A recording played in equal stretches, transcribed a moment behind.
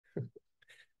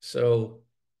So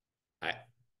I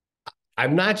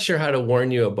I'm not sure how to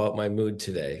warn you about my mood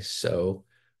today.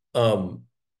 Um,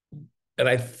 and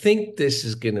I think this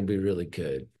is going to be really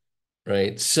good,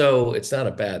 right? So it's not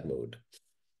a bad mood.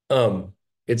 Um,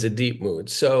 it's a deep mood.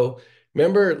 So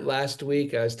remember last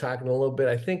week I was talking a little bit,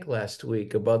 I think last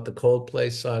week, about the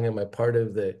Coldplay song, "Am I Part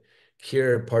of the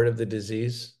Cure, Part of the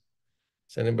Disease?"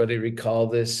 Does anybody recall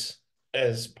this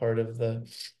as part of the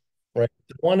right?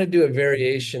 I want to do a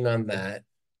variation on that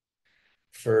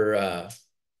for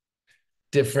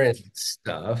different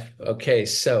stuff. Okay,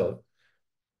 so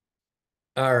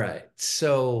all right.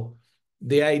 So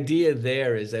the idea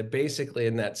there is that basically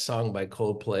in that song by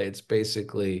Coldplay,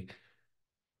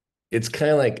 it's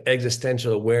kind of like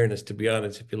existential awareness, to be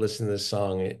honest. If you listen to this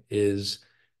song, is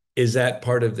that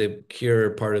part of the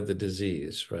cure, part of the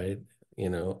disease, right? You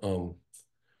know,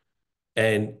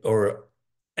 and or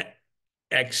e-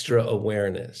 extra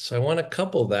awareness. So I want to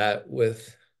couple that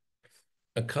with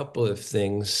a couple of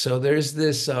things. So there's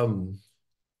this and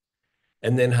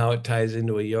then how it ties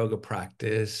into a yoga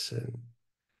practice and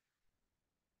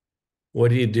what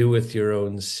do you do with your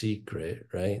own secret,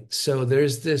 right? So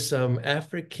there's this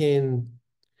African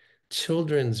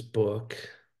children's book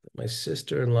that my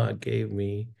sister-in-law gave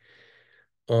me.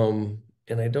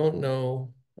 And I don't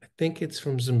know, I think it's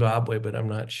from Zimbabwe, but I'm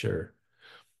not sure.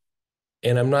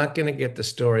 And I'm not going to get the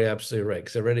story absolutely right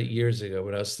because I read it years ago,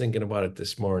 but I was thinking about it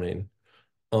this morning.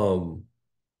 Um,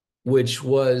 which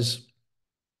was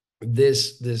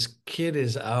this kid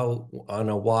is out on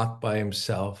a walk by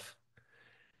himself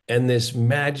and this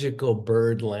magical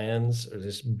bird lands, or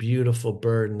this beautiful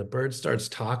bird, and the bird starts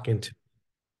talking to him.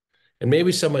 And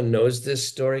maybe someone knows this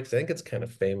story because I think it's kind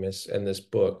of famous in this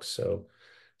book. So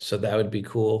that would be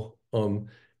cool.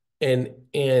 And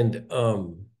and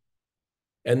um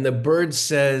and the bird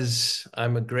says,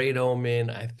 "I'm a great omen."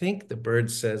 I think the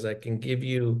bird says, "I can give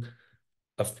you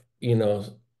you know,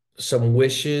 some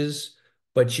wishes,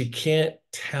 but you can't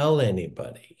tell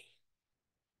anybody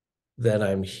that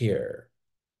I'm here,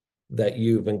 that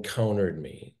you've encountered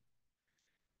me."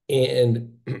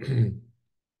 And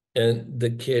and the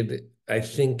kid, I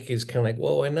think, is kind of like,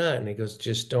 "Well, why not?" And he goes,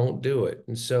 "Just don't do it."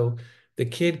 And so the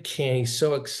kid can't, he's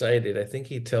so excited. I think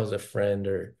he tells a friend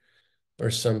or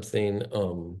something.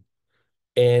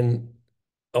 And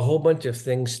a whole bunch of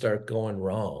things start going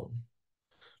wrong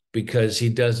because he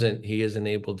isn't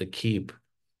able to keep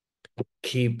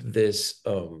keep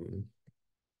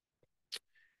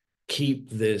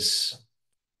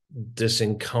this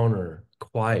encounter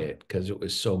quiet because it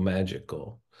was so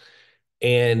magical.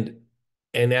 And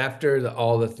and after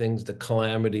all the things, the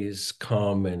calamities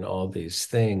come and all these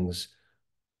things,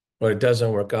 or it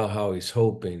doesn't work out how he's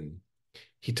hoping,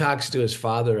 he talks to his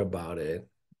father about it.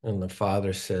 And the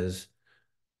father says,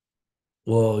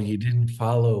 "Well, you didn't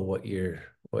follow what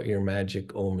your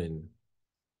magic omen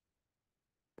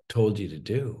told you to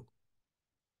do.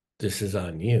 This is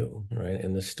on you," right?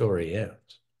 And the story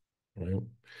ends, right?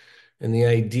 And the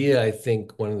idea, I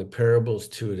think, one of the parables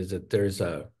to it is that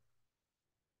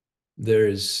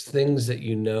there's things that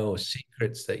you know,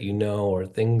 secrets that you know, or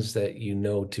things that you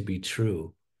know to be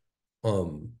true,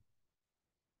 um,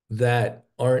 that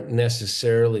aren't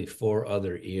necessarily for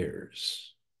other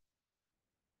ears,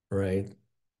 right?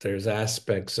 There's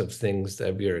aspects of things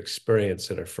of your experience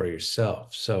that are for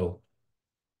yourself. So,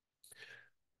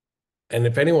 and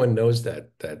if anyone knows that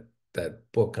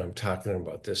book I'm talking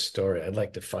about, this story, I'd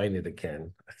like to find it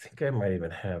again. I think I might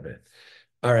even have it.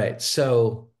 All right,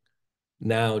 so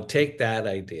now take that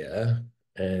idea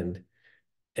and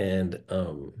and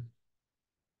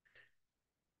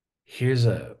here's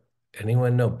a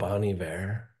anyone know Bonnie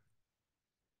Iver,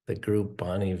 the group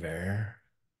Bonnie Iver?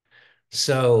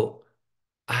 So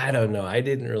I don't know. I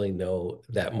didn't really know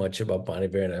that much about Bonnie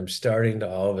Iver, and I'm starting to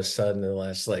all of a sudden in the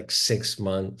last like 6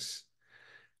 months,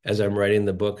 as I'm writing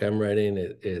the book I'm writing,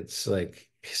 it's like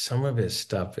some of his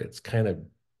stuff, it's kind of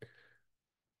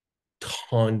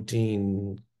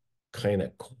taunting, kind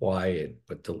of quiet,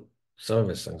 but some of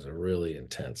his songs are really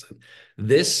intense.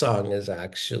 This song is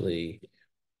actually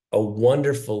a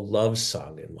wonderful love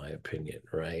song, in my opinion,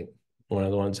 right? One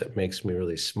of the ones that makes me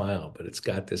really smile, but it's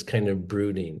got this kind of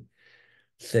brooding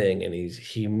thing. And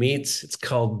it's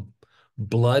called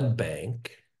Blood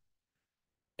Bank.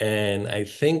 And I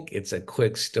think it's a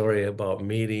quick story about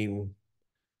meeting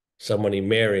someone he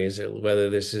marries, whether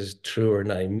this is true or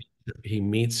not. He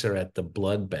meets her at the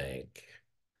blood bank.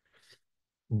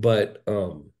 But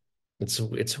it's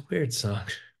a weird song.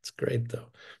 It's great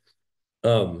though.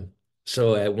 Um,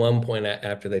 so at one point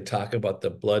after they talk about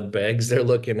the blood bags they're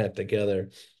looking at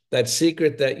together, that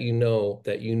secret that you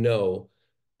know,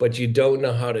 but you don't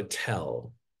know how to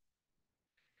tell.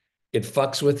 it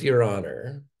fucks with your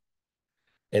honor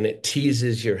and it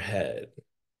teases your head.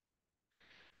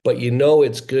 But you know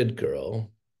it's good,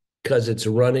 girl, because it's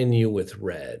running you with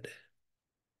red.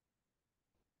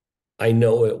 I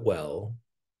know it well.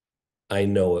 I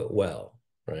know it well,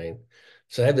 right?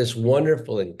 So I had this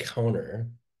wonderful encounter,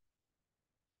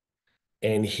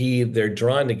 and they're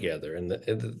drawn together.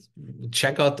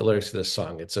 Check out the lyrics of this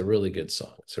song. It's a really good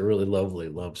song. It's a really lovely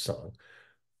love song.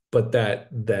 But that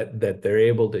they're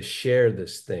able to share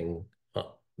this thing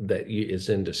that is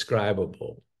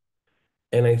indescribable.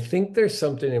 And I think there's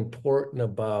something important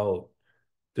about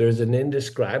there's an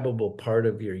indescribable part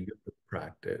of your yoga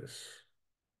practice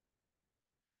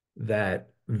that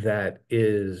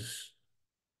is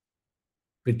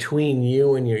between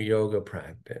you and your yoga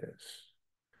practice.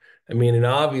 I mean, and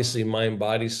obviously Mind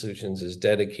Body Solutions is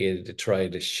dedicated to try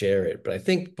to share it. But I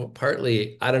think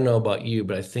partly, I don't know about you,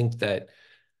 but I think that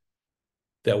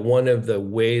one of the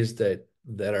ways that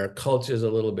our culture is a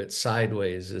little bit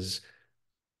sideways is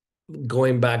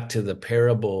going back to the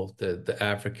parable, the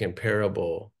African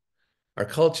parable. Our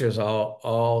culture is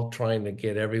all trying to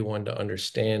get everyone to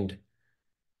understand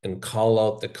and call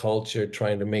out the culture,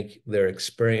 trying to make their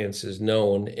experiences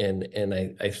known.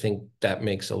 And I think that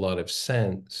makes a lot of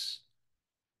sense.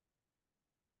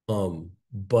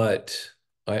 But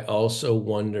I also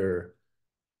wonder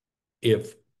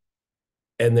if,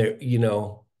 and there,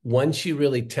 once you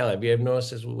really tell, have you ever noticed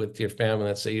this with your family,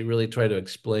 let's say you really try to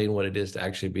explain what it is to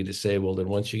actually be disabled, and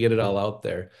once you get it all out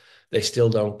there, they still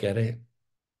don't get it.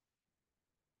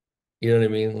 You know what I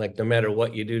mean? Like no matter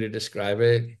what you do to describe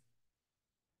it.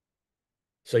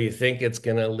 So you think it's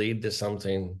gonna lead to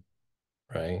something,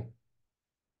 right?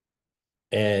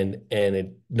 And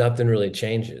it nothing really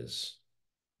changes,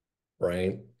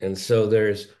 right? And so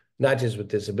there's not just with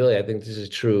disability, I think this is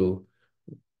true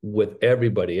with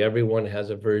everybody. Everyone has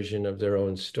a version of their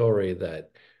own story that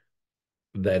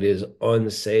is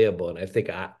unsayable. And I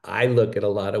think I look at a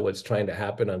lot of what's trying to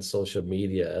happen on social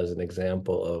media as an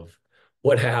example of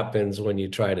what happens when you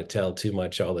try to tell too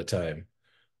much all the time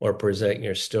or present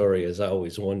your story as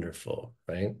always wonderful,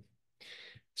 right?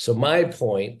 So my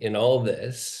point in all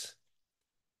this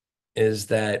is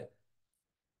that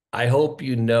I hope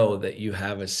you know that you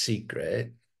have a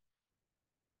secret,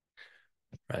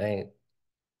 right?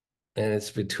 And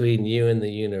it's between you and the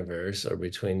universe or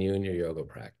between you and your yoga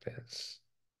practice.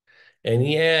 And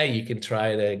yeah, you can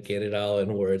try to get it all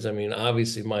in words. I mean,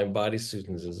 obviously, Mind Body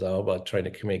Students is all about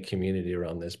trying to make community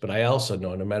around this. But I also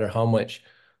know no matter how much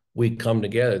we come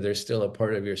together, there's still a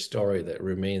part of your story that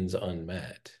remains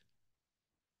unmet,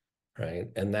 right?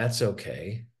 And that's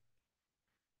okay.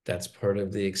 That's part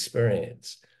of the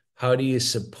experience. How do you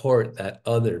support that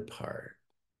other part?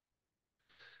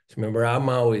 Remember, I'm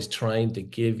always trying to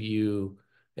give you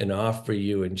and offer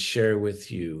you and share with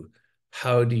you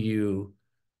how do you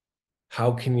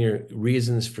how can your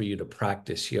reasons for you to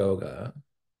practice yoga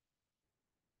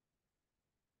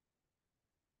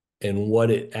and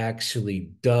what it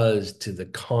actually does to the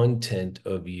content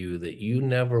of you that you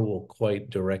never will quite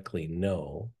directly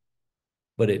know,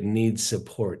 but it needs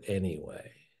support anyway.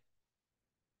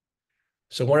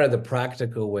 So one of the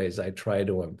practical ways I try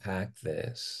to unpack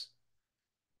this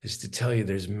is to tell you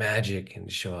there's magic in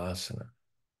Shavasana,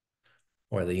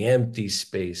 or the empty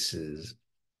spaces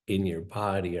in your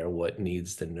body are what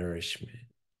needs the nourishment.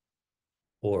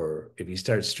 Or if you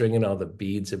start stringing all the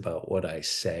beads about what I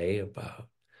say about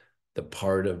the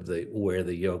part of the where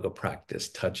the yoga practice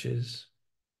touches.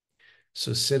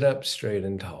 So sit up straight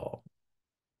and tall.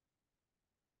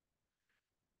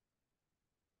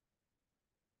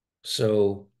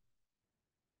 So,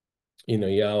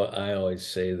 yeah, I always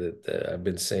say that I've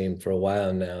been saying for a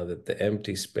while now that the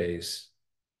empty space,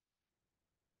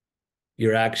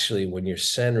 you're actually, when you're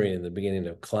centering in the beginning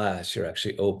of class, you're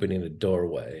actually opening a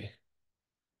doorway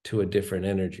to a different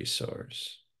energy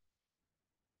source.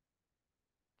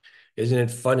 Isn't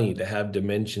it funny to have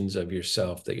dimensions of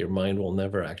yourself that your mind will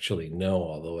never actually know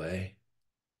all the way?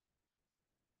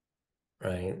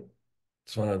 Right?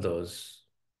 It's one of those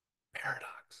paradoxes.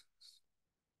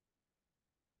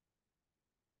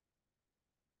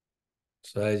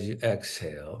 So as you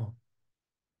exhale,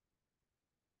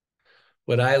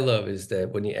 what I love is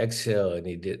that when you exhale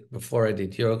and before I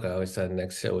did yoga, I always thought an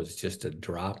exhale was just a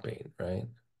dropping, right?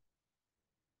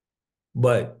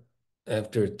 But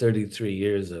after 33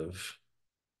 years of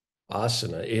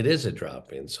asana, it is a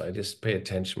dropping. So I just pay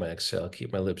attention to my exhale,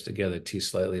 keep my lips together, teeth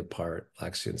slightly apart,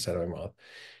 relax the inside of my mouth.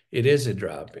 It is a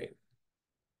dropping,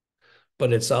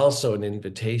 but it's also an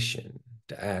invitation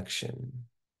to action.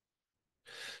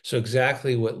 So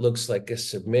exactly what looks like a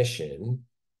submission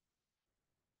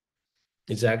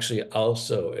is actually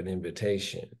also an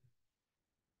invitation,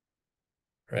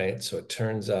 right? So it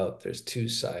turns out there's two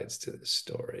sides to this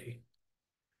story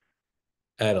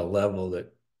at a level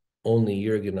that only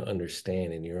you're going to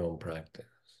understand in your own practice.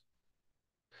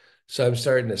 So I'm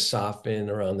starting to soften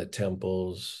around the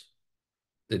temples,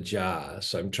 the jaw.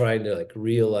 So I'm trying to like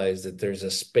realize that there's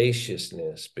a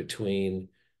spaciousness between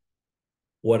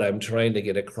what I'm trying to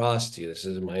get across to you. This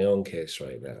is in my own case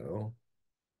right now.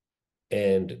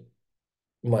 And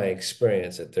my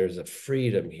experience that there's a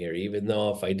freedom here, even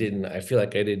though if I didn't, I feel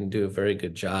like I didn't do a very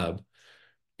good job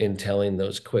in telling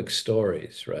those quick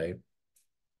stories, right?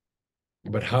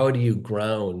 But how do you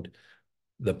ground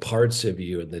the parts of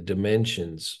you and the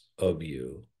dimensions of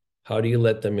you? How do you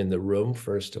let them in the room,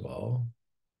 first of all?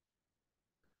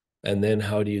 And then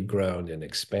how do you ground and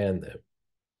expand them?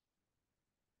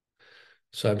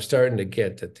 So I'm starting to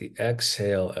get that the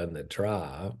exhale and the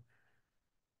drop,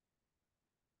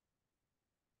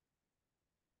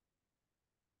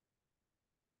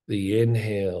 the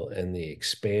inhale and the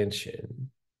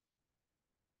expansion,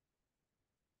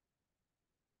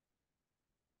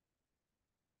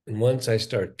 and once I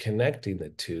start connecting the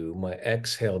two, my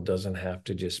exhale doesn't have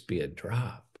to just be a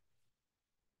drop.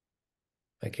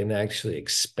 I can actually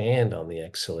expand on the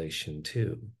exhalation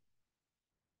too.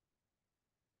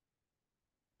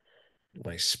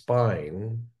 My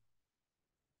spine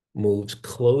moves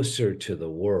closer to the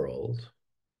world,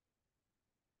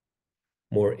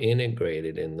 more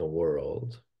integrated in the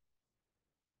world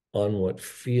on what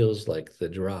feels like the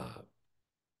drop.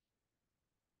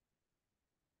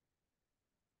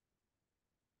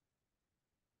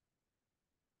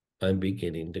 I'm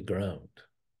beginning to ground.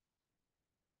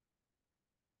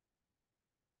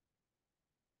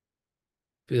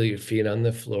 Feel your feet on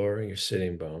the floor, your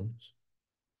sitting bones.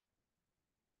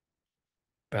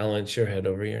 Balance your head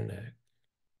over your neck.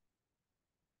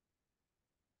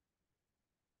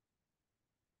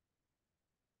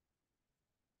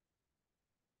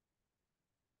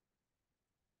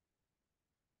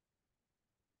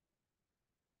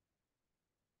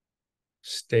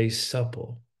 Stay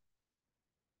supple,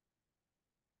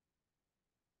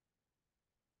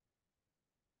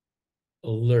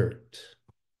 alert.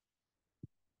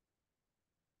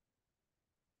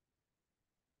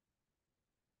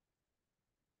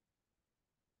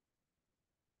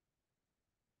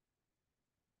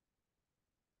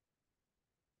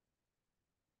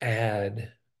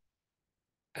 Add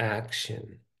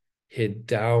action. Hit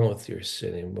down with your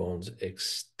sitting bones.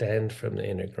 Extend from the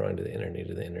inner groin to the inner knee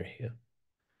to the inner heel.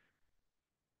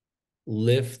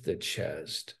 Lift the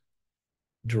chest.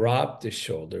 Drop the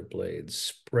shoulder blades.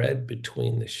 Spread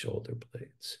between the shoulder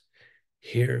blades.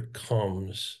 Here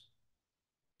comes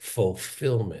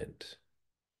fulfillment.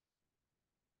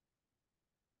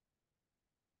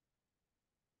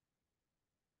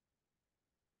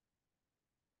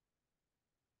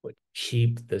 But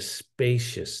keep the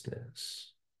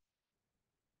spaciousness.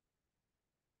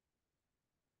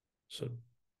 So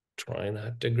try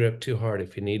not to grip too hard.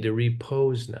 If you need to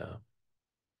repose now,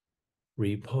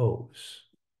 repose.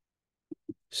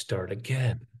 Start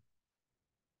again.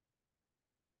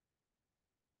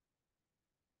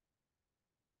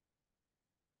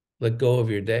 Let go of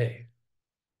your day.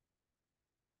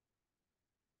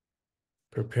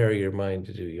 Prepare your mind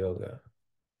to do yoga.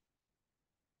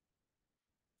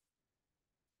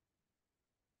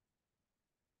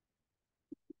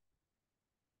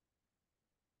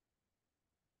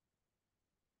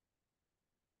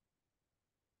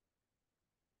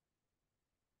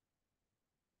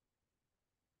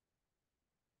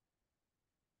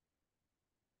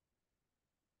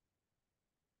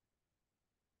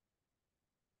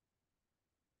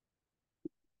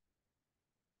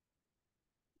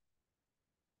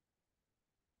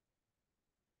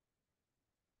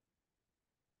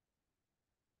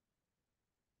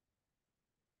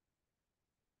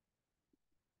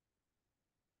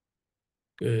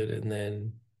 Good. And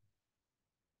then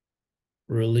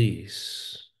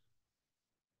release.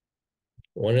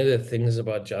 One of the things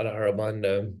about Jada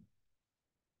Bandha,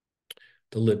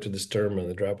 the lift of the sternum,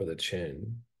 the drop of the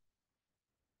chin,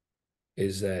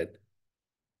 is that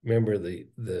remember the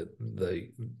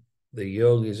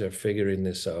yogis are figuring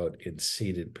this out in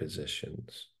seated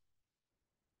positions,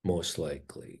 most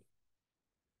likely,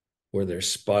 where their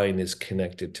spine is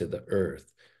connected to the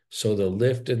earth. So the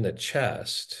lift in the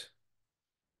chest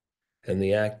and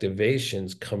the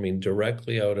activations coming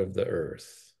directly out of the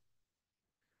earth,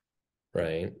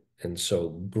 right? And so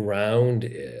ground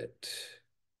it,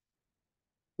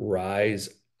 rise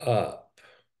up,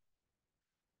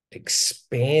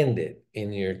 expand it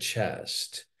in your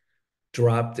chest,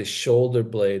 drop the shoulder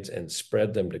blades and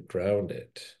spread them to ground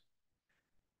it.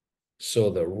 So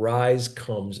the rise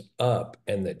comes up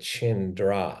and the chin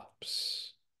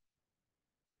drops.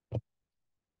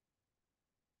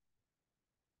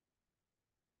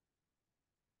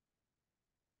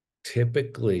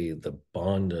 Typically, the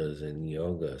bandhas in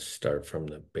yoga start from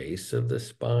the base of the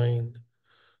spine,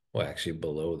 well, actually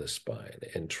below the spine,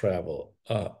 and travel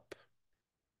up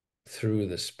through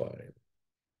the spine.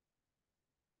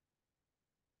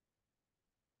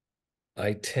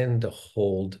 I tend to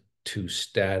hold too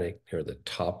static near the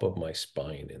top of my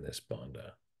spine in this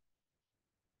bandha.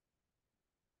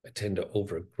 I tend to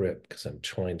overgrip because I'm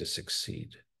trying to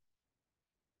succeed.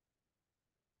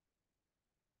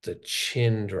 The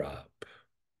chin drop.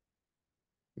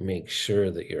 Make sure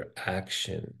that your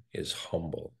action is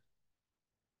humble.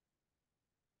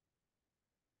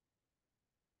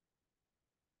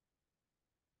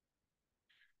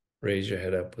 Raise your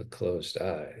head up with closed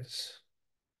eyes.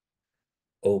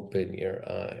 Open your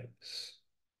eyes.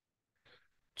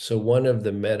 So one of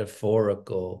the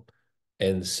metaphorical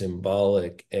and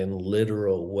symbolic and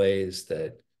literal ways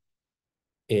that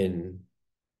in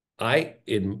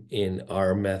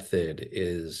our method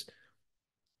is,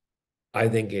 I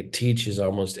think it teaches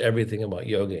almost everything about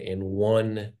yoga in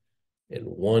one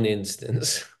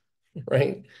instance,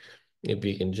 right? If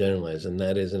you can generalize, and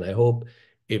that is, and I hope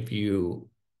if you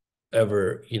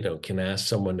ever, can ask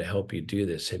someone to help you do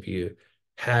this, have you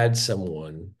had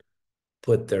someone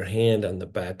put their hand on the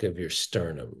back of your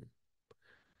sternum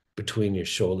between your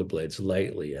shoulder blades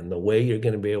lightly? And the way you're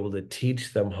going to be able to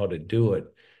teach them how to do it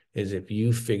is if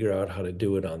you figure out how to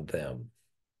do it on them,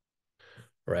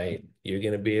 right? You're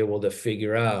going to be able to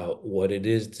figure out what it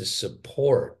is to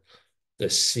support the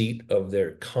seat of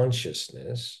their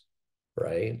consciousness,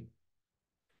 right?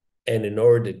 And in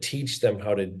order to teach them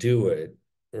how to do it,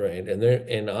 right?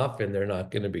 And often they're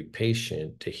not going to be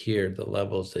patient to hear the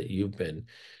levels that you've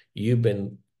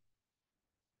been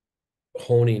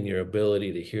honing your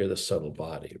ability to hear the subtle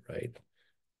body, right?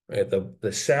 Right.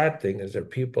 The sad thing is there are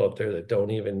people out there that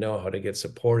don't even know how to get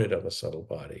supported on the subtle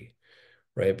body,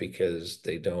 right? Because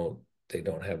they don't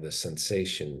have the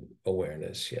sensation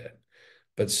awareness yet.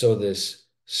 But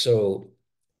so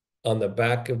on the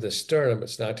back of the sternum,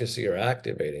 it's not just that you're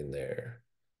activating there.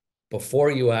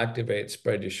 Before you activate,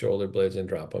 spread your shoulder blades and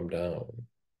drop them down.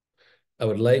 I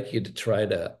would like you to try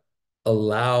to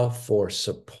allow for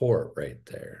support right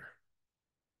there,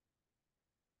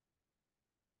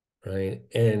 right?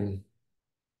 And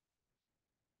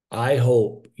I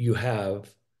hope you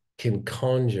can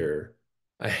conjure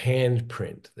a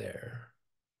handprint there,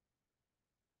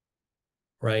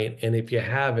 right? And if you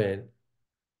haven't,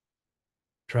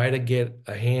 try to get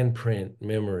a handprint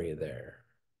memory there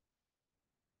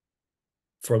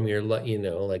from your,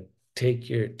 like take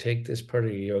this part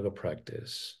of your yoga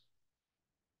practice,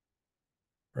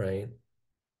 right?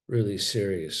 Really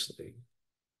seriously.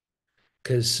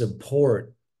 Because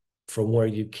support from where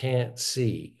you can't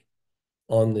see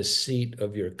on the seat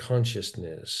of your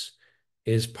consciousness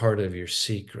is part of your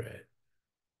secret.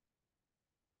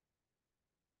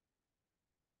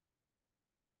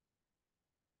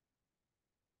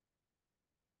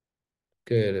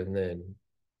 Good. And then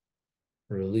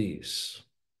release.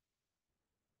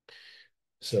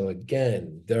 So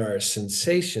again, there are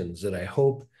sensations that I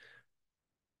hope,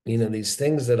 these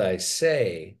things that I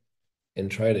say and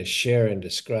try to share and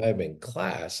describe in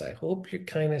class, I hope you're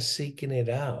kind of seeking it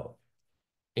out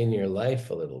in your life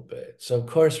a little bit. So of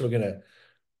course we're going to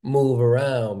move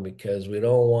around because we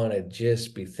don't want to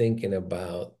just be thinking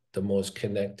about the most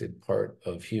connected part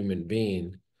of human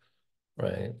being,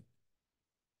 right?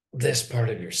 This part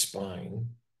of your spine.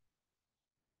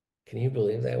 Can you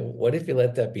believe that? What if you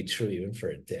let that be true even for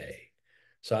a day?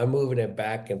 So I'm moving it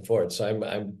back and forth. So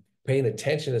I'm paying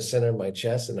attention to the center of my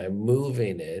chest and I'm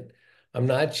moving it. I'm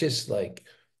not just I'm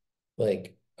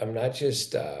not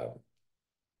just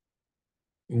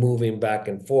moving back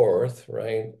and forth,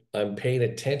 right? I'm paying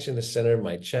attention to the center of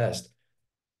my chest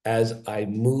as I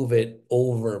move it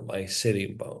over my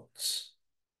sitting bones.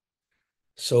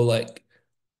 So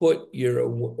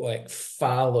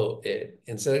follow it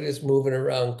instead of just moving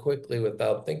around quickly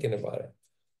without thinking about it.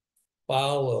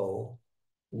 Follow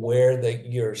where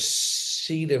your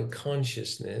seat of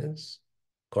consciousness,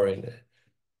 according to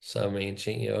some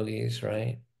ancient yogis,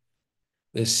 right?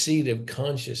 The seat of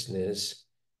consciousness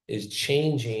is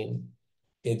changing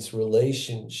its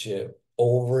relationship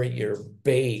over your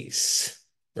base,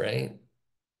 right?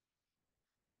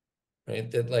 Right?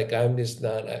 That I'm just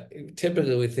not,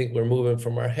 typically we think we're moving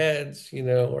from our heads,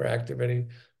 we're activating.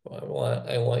 Well,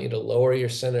 I want you to lower your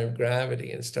center of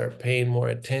gravity and start paying more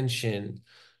attention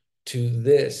to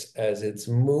this as it's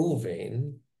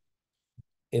moving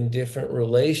in different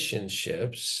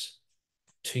relationships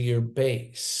to your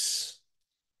base,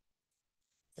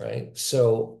 right?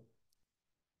 So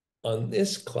on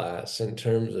this class, in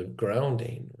terms of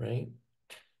grounding, right?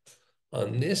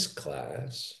 On this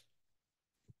class,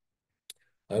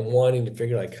 I'm wanting to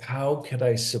figure like, how can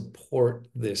I support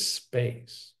this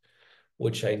space,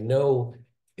 which I know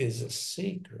is a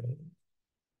secret,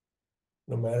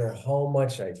 no matter how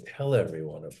much I tell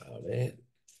everyone about it.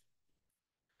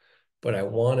 But I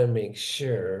want to make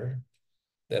sure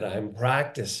that I'm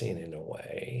practicing in a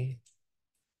way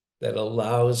that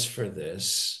allows for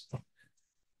this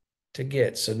to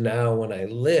get. So now when I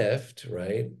lift,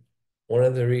 right, one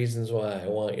of the reasons why I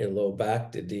want your low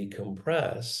back to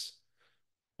decompress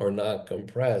or not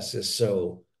compress is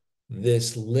so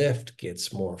this lift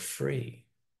gets more free,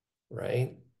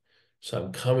 right? So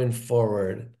I'm coming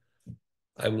forward,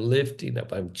 I'm lifting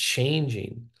up, I'm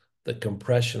changing the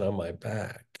compression on my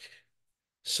back.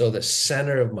 So the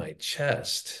center of my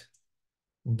chest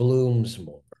blooms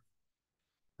more,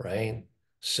 right?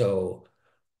 So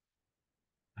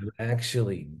I'm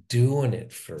actually doing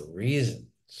it for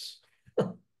reasons.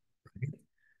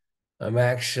 I'm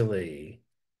actually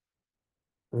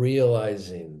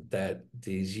realizing that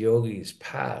these yogis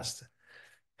past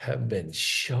have been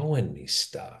showing me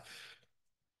stuff,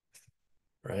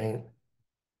 right?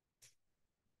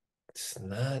 It's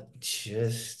not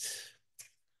just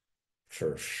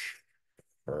for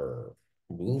for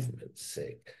movement's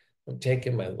sake. I'm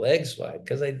taking my legs wide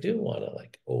because I do want to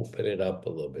like open it up a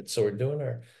little bit. So we're doing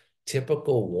our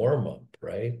typical warm up,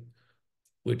 right?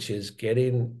 Which is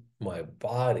getting my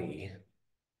body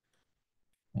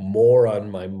more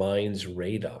on my mind's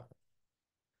radar.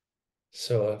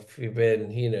 So if you've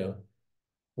been,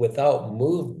 without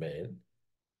movement,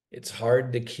 it's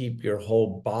hard to keep your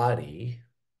whole body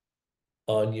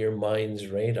on your mind's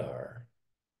radar,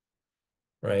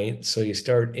 right? So you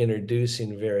start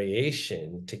introducing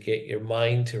variation to get your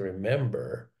mind to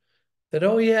remember that,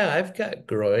 oh, yeah, I've got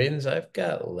groins, I've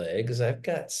got legs, I've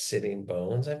got sitting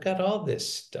bones, I've got all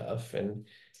this stuff. And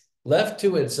left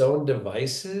to its own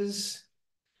devices,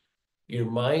 your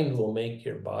mind will make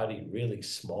your body really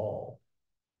small,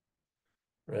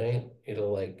 right?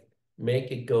 It'll like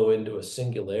make it go into a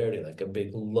singularity, like a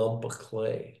big lump of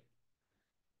clay,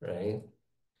 right?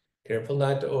 Careful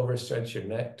not to overstretch your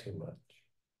neck too much,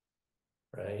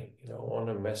 right? You don't want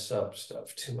to mess up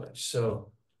stuff too much.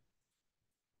 So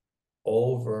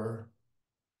over,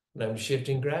 and I'm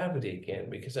shifting gravity again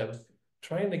because I'm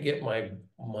trying to get my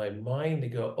mind to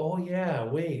go, oh yeah,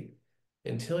 wait,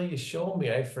 until you show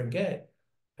me, I forget.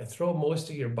 I throw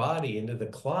most of your body into the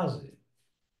closet,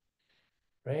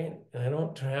 right? And I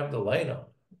don't have the light on.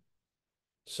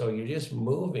 So you're just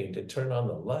moving to turn on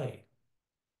the light,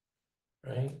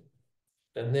 right?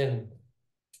 And then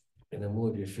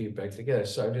move your feet back together.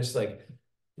 So I'm just like,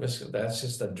 that's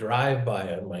just a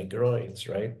drive-by on my groins,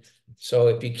 right? So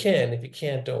if you can, if you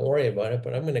can't, don't worry about it.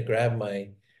 But I'm going to grab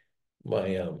my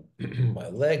my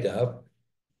leg up.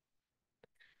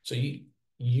 So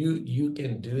you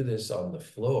can do this on the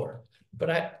floor.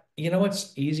 But you know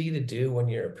what's easy to do when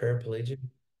you're a paraplegic?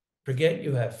 Forget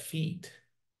you have feet,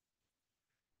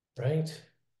 right?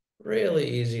 Really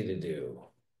easy to do.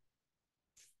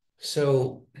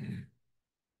 So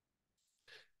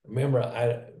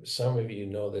remember, some of you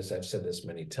know this, I've said this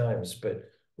many times, but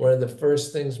one of the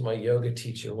first things my yoga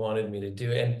teacher wanted me to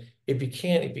do, and if you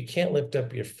can't lift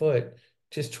up your foot,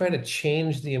 just try to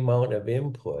change the amount of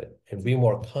input and be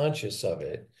more conscious of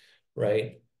it,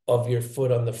 right? Of your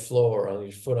foot on the floor, on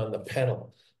your foot on the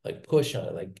pedal, like push on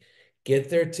it, like get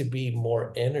there to be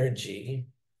more energy,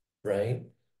 right?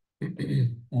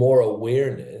 More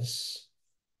awareness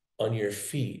on your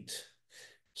feet.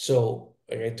 So,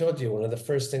 like I told you, one of the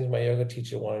first things my yoga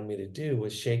teacher wanted me to do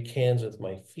was shake hands with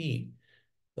my feet.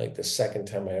 Like the second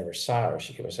time I ever saw her,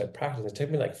 she came and said, practice. It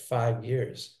took me like 5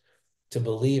 years to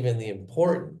believe in the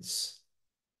importance.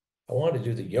 I wanted to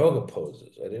do the yoga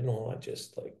poses. I didn't want to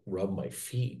just like rub my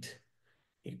feet.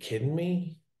 You kidding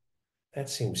me? That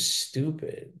seems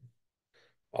stupid.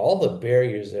 All the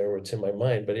barriers there were to my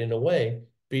mind, but in a way,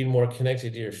 being more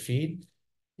connected to your feet,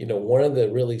 one of the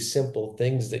really simple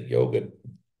things that yoga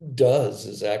does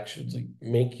is actually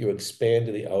make you expand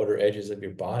to the outer edges of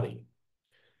your body,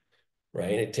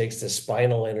 right? It takes the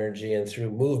spinal energy and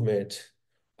through movement,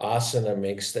 asana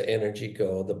makes the energy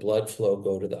go, the blood flow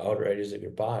go to the outer edges of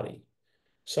your body.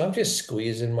 So I'm just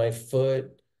squeezing my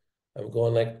foot. I'm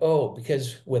going like, oh,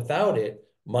 because without it,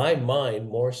 my mind,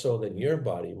 more so than your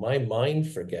body, my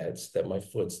mind forgets that my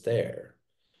foot's there,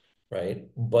 right?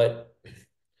 But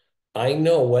I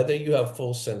know whether you have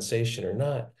full sensation or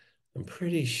not, I'm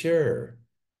pretty sure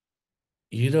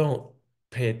you don't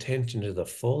pay attention to the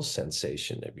full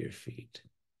sensation of your feet,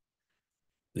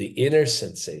 the inner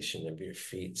sensation of your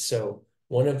feet. So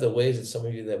one of the ways that some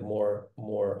of you that more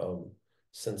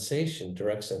sensation,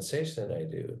 direct sensation than I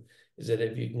do, is that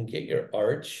if you can get your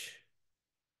arch,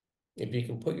 if you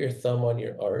can put your thumb on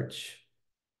your arch,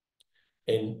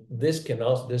 and this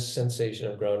sensation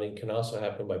of grounding can also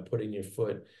happen by putting your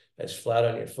foot as flat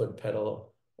on your foot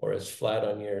pedal or as flat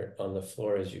on the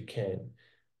floor as you can.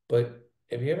 But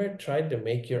have you ever tried to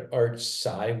make your arch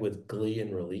sigh with glee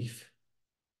and relief?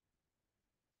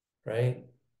 Right?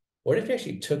 What if you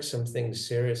actually took some things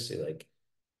seriously? Like,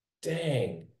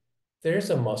 dang, there's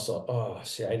a muscle. Oh,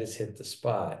 see, I just hit the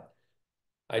spot.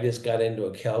 I just got into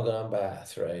a Calgon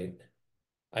bath, right?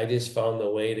 I just found the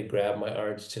way to grab my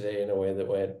arch today in a way that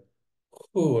went,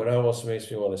 ooh, it almost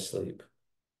makes me want to sleep.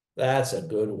 That's a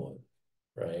good one,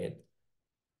 right?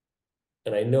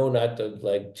 And I know not to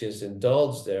like just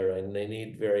indulge there and they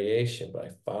need variation, but I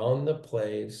found the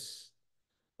place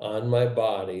on my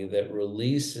body that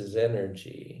releases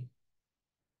energy,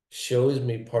 shows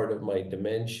me part of my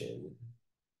dimension.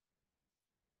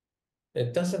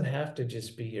 It doesn't have to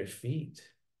just be your feet.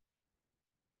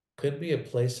 Could be a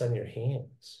place on your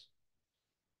hands.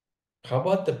 How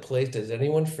about the place? Does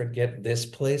anyone forget this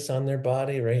place on their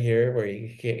body right here where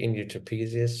you get in your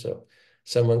trapezius? So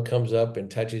someone comes up and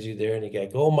touches you there and you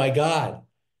get, oh my God.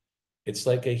 It's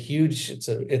like a huge, it's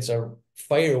a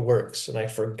fireworks. And I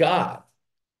forgot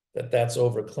that that's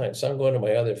overclamped. So I'm going to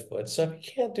my other foot. So if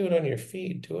you can't do it on your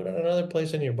feet, do it on another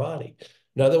place on your body.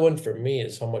 Another one for me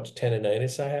is how much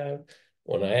tendonitis I have.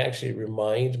 When I actually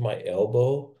remind my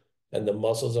elbow and the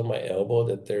muscles of my elbow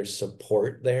that there's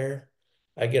support there,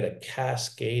 I get a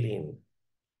cascading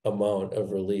amount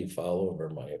of relief all over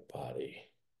my body,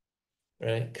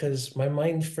 right? Because my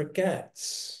mind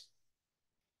forgets.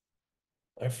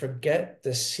 I forget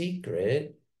the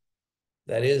secret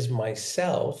that is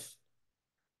myself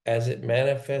as it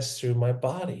manifests through my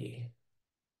body,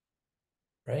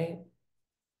 right?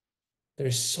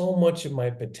 There's so much of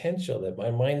my potential that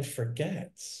my mind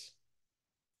forgets.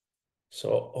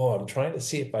 So, oh, I'm trying to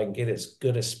see if I can get as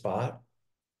good a spot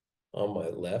on my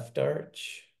left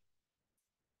arch.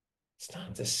 It's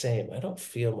not the same. I don't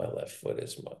feel my left foot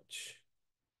as much.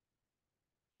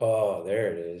 Oh,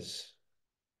 there it is.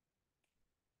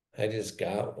 I just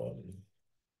got one.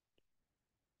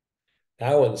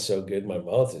 That one's so good, my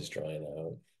mouth is drying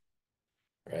out,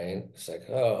 right? It's like,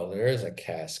 oh, there is a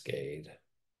cascade.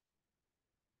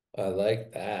 I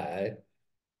like that.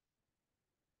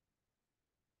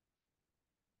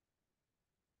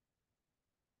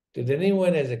 Did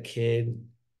anyone as a kid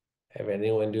have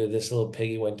anyone do this little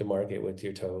piggy went to market with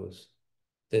your toes?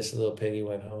 This little piggy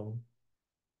went home,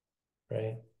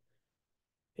 right?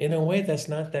 In a way, that's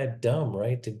not that dumb,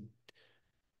 right?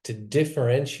 To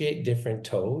differentiate different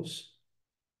toes,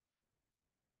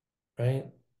 right?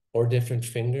 Or different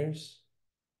fingers,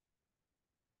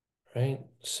 right?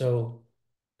 So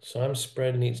I'm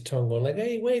spreading each toe and going like,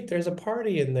 hey, wait, there's a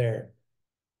party in there.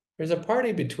 There's a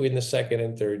party between the second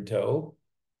and third toe.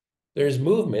 There's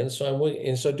movement,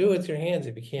 and so do it with your hands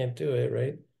if you can't do it,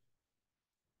 right?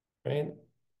 Right?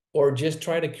 Or just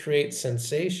try to create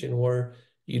sensation where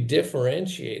you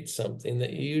differentiate something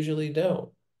that you usually don't.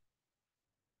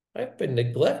 I've been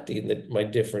neglecting my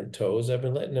different toes. I've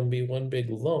been letting them be one big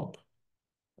lump.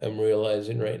 I'm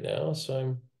realizing right now.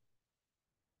 So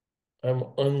I'm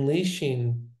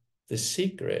unleashing the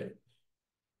secret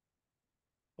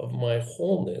of my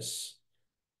wholeness.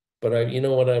 But you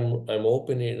know what I'm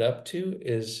opening it up to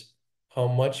is how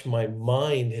much my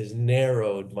mind has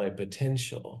narrowed my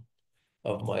potential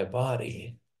of my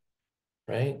body,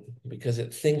 right? Because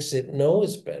it thinks it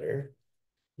knows better.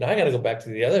 Now I got to go back to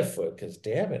the other foot because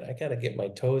damn it, I got to get my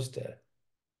toes to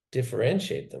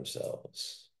differentiate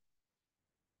themselves.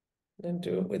 And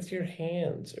do it with your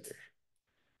hands or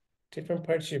different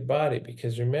parts of your body.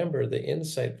 Because remember, the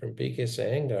insight from BK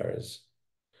Iyengar is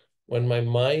when my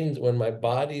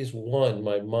body's one,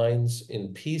 my mind's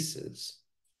in pieces.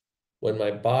 When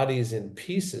my body's in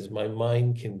pieces, my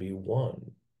mind can be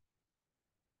one.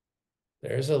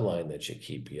 There's a line that should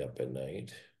keep you up at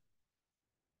night,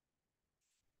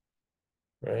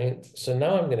 right? So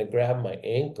now I'm going to grab my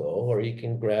ankle, or you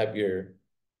can grab your,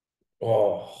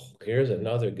 oh, here's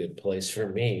another good place for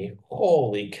me.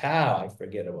 Holy cow, I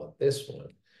forget about this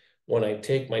one. When I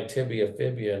take my tibia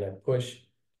fibia and I push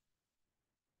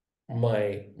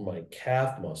my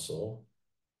calf muscle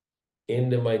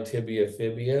into my tibia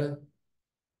fibia,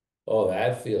 oh,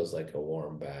 that feels like a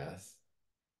warm bath.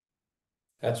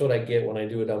 That's what I get when I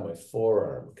do it on my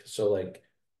forearm. So like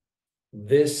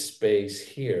this space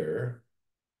here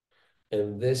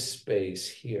and this space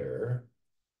here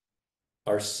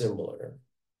are similar,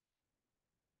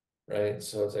 right?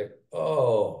 So it's like,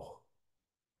 oh,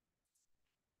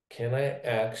 can I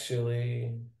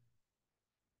actually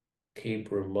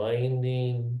keep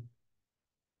reminding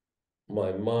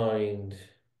my mind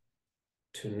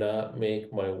to not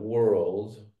make my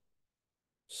world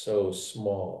so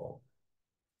small?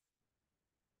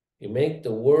 You make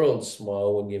the world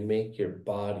small when you make your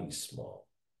body small,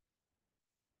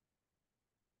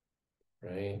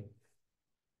 right?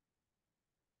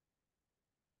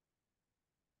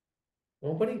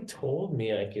 Nobody told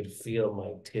me I could feel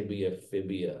my tibia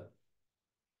fibia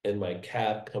and my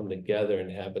calf come together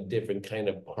and have a different kind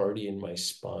of party in my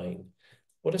spine.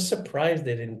 What a surprise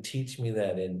they didn't teach me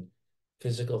that in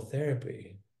physical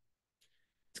therapy.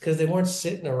 It's because they weren't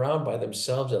sitting around by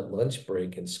themselves at lunch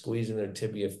break and squeezing their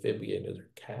tibia fibia into their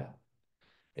calf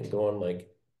and going like,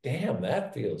 damn,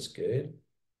 that feels good.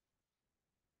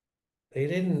 They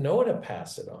didn't know to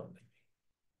pass it on to me,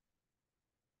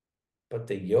 but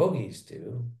the yogis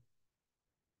do,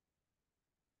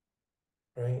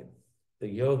 right? The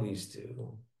yogis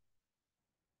do.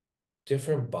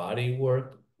 Different body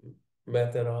work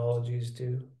methodologies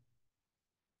do.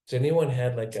 Has anyone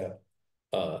had like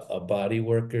a body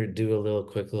worker do a little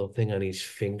quick little thing on each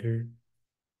finger?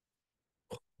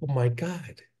 Oh my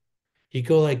God. You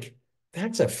go like,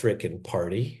 that's a freaking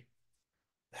party.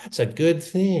 That's a good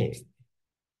thing,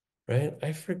 right?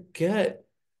 I forget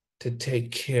to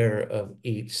take care of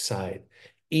each side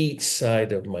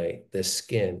of the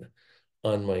skin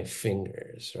on my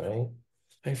fingers, right?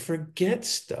 I forget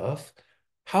stuff.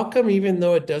 How come even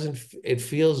though it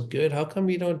feels good, how come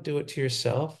you don't do it to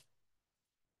yourself?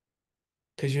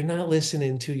 Because you're not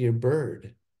listening to your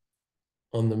bird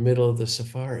on the middle of the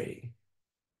safari,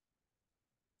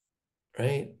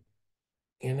 right?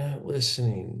 You're not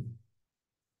listening.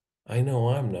 I know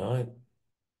I'm not,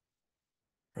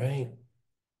 right?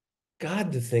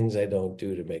 God, the things I don't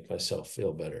do to make myself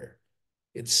feel better.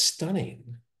 It's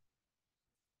stunning.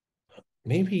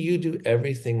 Maybe you do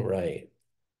everything right.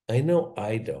 I know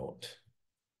I don't,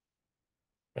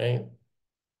 right?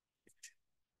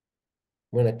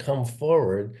 I'm going to come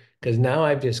forward because now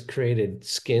I've just created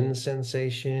skin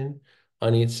sensation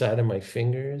on each side of my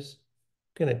fingers.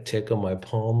 I'm going to tickle my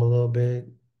palm a little bit,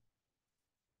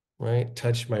 right?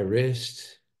 Touch my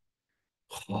wrist.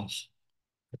 Oh,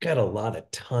 I've got a lot of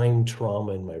time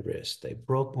trauma in my wrist. They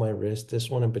broke my wrist. This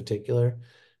one in particular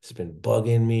has been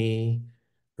bugging me,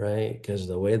 right? Because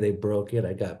the way they broke it,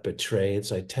 I got betrayed.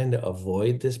 So I tend to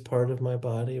avoid this part of my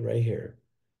body right here,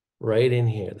 right in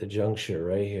here, the juncture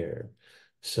right here.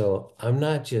 So I'm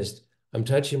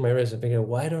touching my wrist and thinking,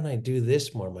 why don't I do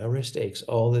this more? My wrist aches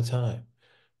all the time.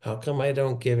 How come I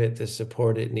don't give it the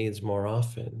support it needs more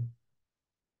often?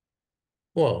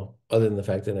 Well, other than the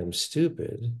fact that I'm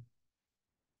stupid,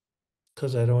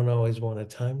 because I don't always want to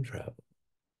time travel.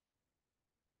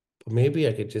 But maybe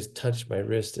I could just touch my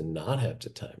wrist and not have to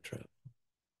time travel,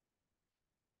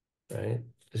 right?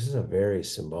 This is a very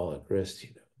symbolic wrist,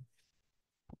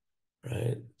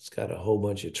 right? It's got a whole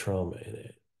bunch of trauma in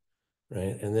it,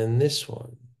 right? And then this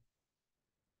one.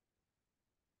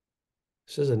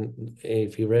 This isn't,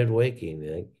 if you read Waking,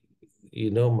 like,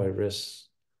 my wrists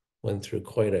went through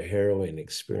quite a harrowing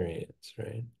experience,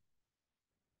 right?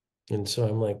 And so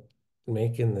I'm like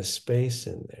making the space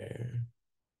in there.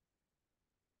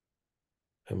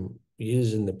 I'm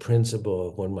using the principle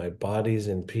of when my body's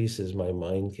in pieces, my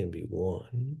mind can be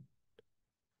one,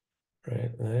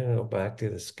 right? And I go back to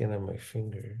the skin of my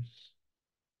fingers.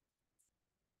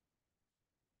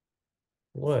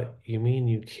 What? You mean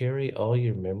you carry all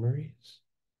your memories?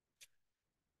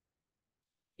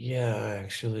 Yeah,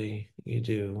 actually, you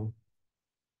do,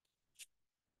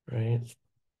 right?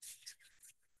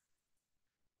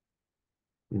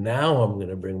 Now I'm going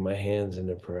to bring my hands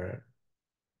into prayer.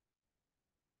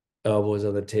 Elbows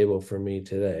on the table for me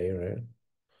today, right?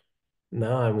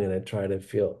 Now I'm going to try to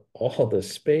feel all the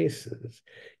spaces,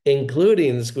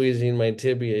 including squeezing my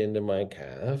tibia into my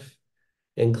calf,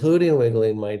 including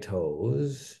wiggling my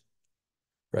toes,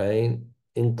 right?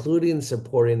 Including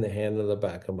supporting the hand on the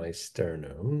back of my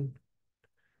sternum.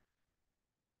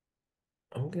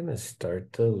 I'm going to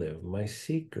start to live my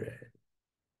secret.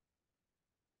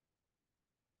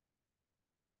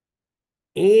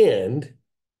 And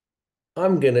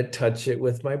I'm going to touch it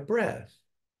with my breath.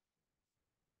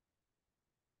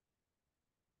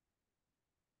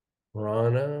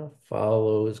 Prana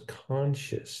follows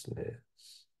consciousness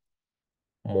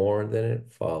more than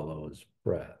it follows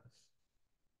breath.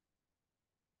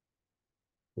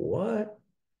 What?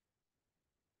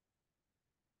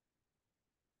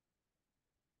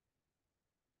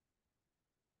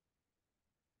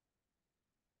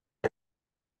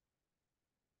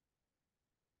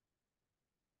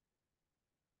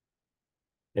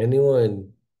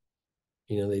 Anyone,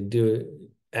 they do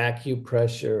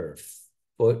acupressure or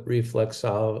foot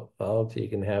reflexology. You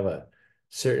can have a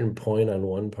certain point on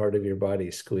one part of your body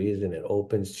squeezed and it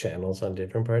opens channels on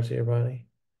different parts of your body.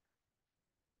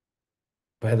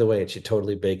 By the way, it should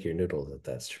totally bake your noodles if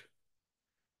that's true.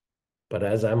 But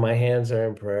my hands are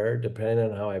in prayer,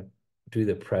 depending on how I do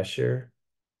the pressure.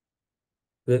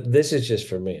 This is just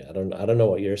for me. I don't know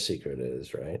what your secret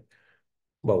is, right?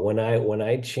 But when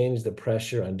I change the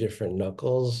pressure on different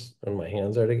knuckles when my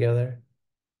hands are together,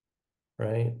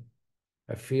 right?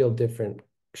 I feel different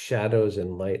shadows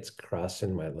and lights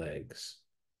crossing my legs.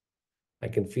 I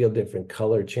can feel different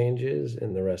color changes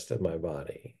in the rest of my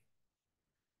body,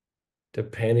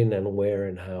 depending on where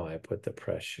and how I put the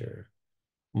pressure.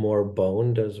 More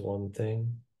bone does one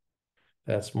thing.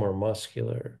 That's more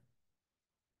muscular,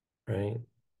 right?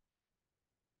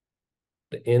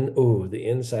 The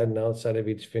inside and outside of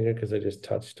each finger, because I just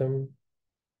touched them,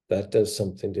 that does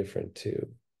something different too.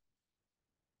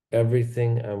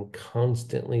 Everything, I'm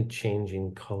constantly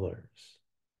changing colors,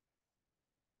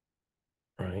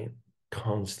 right?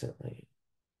 Constantly.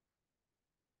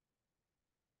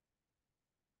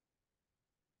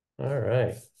 All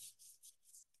right.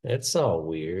 It's all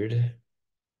weird,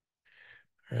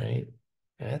 right?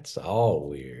 That's all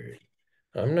weird.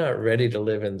 I'm not ready to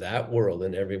live in that world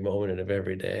in every moment of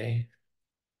every day,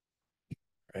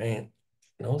 right?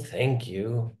 No, thank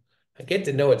you. I get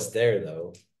to know it's there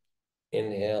though.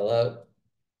 Inhale up,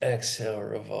 exhale,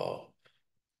 revolve.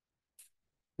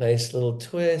 Nice little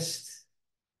twist.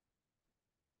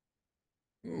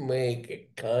 Make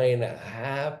it kind of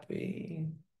happy.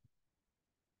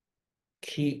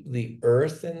 Keep the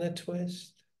earth in the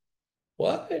twist.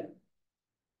 What?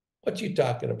 What you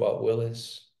talking about,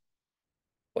 Willis?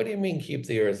 What do you mean keep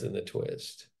the earth in the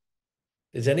twist?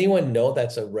 Does anyone know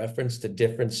that's a reference to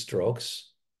different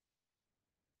strokes?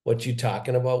 What you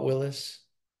talking about, Willis?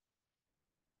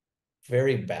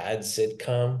 Very bad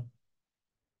sitcom,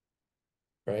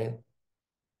 right?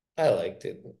 I liked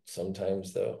it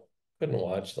sometimes though. Couldn't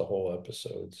watch the whole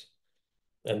episodes.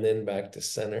 And then back to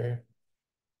center.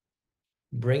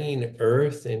 Bringing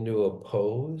earth into a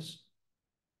pose,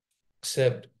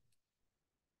 except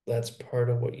that's part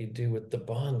of what you do with the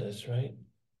bandhas, right?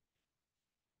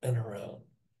 And around.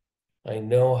 I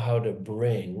know how to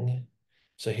bring.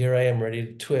 So here I am ready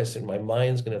to twist, and my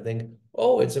mind's going to think,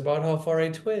 oh, it's about how far I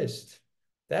twist.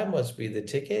 That must be the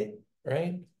ticket,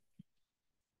 right?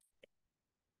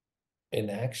 And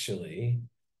actually,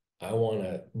 I want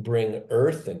to bring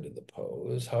earth into the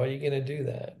pose. How are you going to do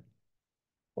that?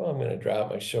 Well, I'm going to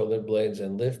drop my shoulder blades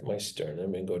and lift my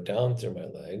sternum and go down through my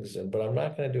legs, but I'm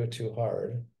not going to do it too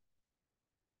hard.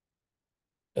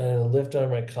 And lift on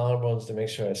my collarbones to make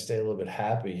sure I stay a little bit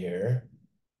happy here.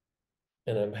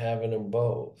 And I'm having them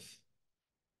both.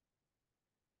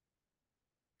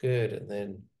 Good. And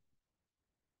then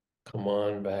come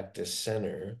on back to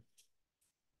center.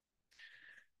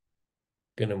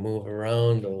 Gonna move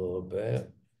around a little bit,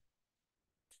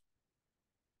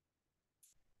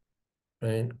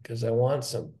 right? Because I want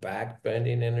some back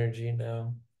bending energy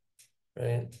now,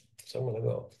 right? So I'm gonna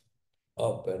go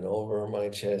up and over my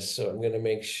chest. So I'm gonna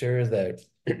make sure that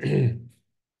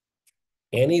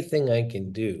anything I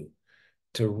can do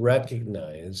to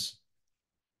recognize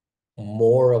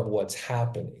more of what's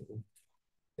happening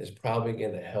is probably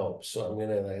gonna help. So I'm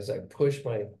gonna, as I push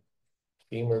my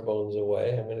femur bones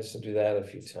away, I'm gonna do that a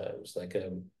few times. Like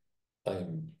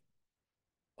I'm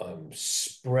I'm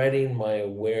spreading my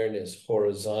awareness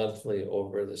horizontally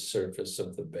over the surface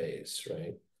of the base,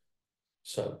 right?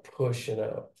 So I'm pushing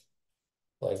up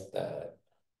like that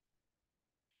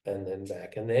and then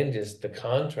back. And then just to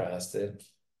contrast it,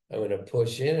 I'm going to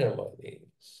push in on my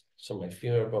knees. So my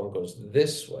femur bone goes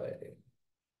this way.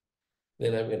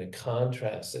 Then I'm going to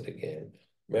contrast it again.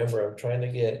 Remember, I'm trying to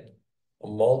get a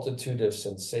multitude of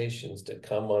sensations to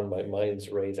come on my mind's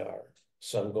radar.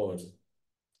 So I'm going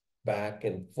back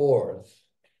and forth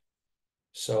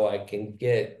so I can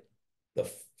get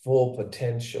the full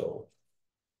potential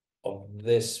of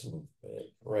this movement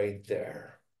right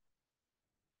there,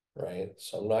 right?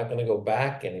 So I'm not going to go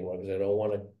back anymore because I don't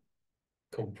want to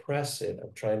compress it.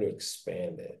 I'm trying to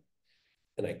expand it.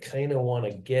 And I kind of want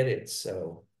to get it.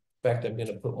 So, in fact, I'm going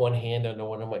to put one hand under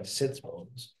one of my sits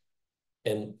bones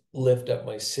and lift up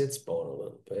my sits bone a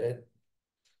little bit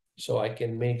so I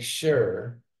can make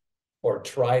sure or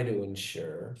try to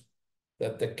ensure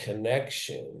that the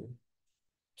connection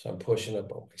So I'm pushing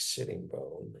up on my sitting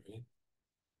bone, right?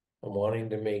 I'm wanting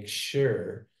to make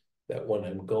sure that when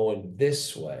I'm going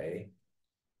this way,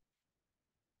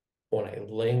 when I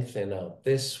lengthen out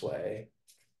this way,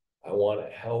 I want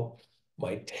to help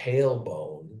my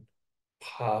tailbone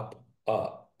pop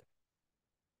up,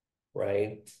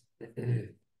 right?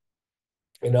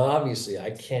 And obviously I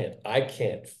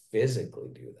can't physically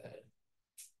do that,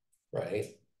 right?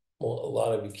 Well, a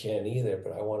lot of you can't either,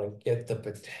 but I want to get the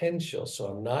potential. So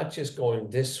I'm not just going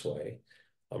this way.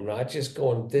 I'm not just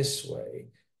going this way.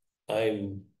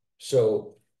 I'm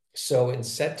so so in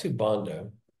Setu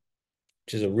Bandha,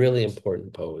 which is a really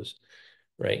important pose,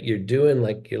 right? You're doing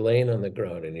like you're laying on the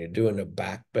ground and you're doing a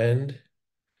back bend.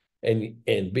 And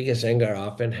because Iyengar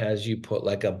often has you put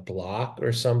like a block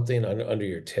or something under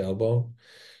your tailbone.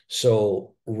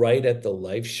 So right at the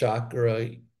life chakra,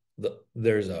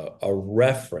 there's a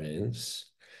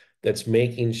reference that's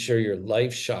making sure your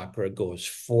life chakra goes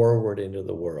forward into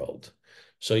the world.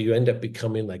 So you end up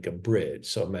becoming like a bridge.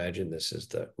 So imagine this is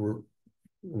the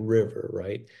river,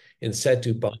 right? In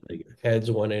Setu Bandha, your head's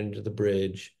one end of the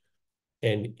bridge,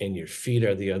 and your feet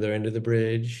are the other end of the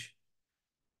bridge,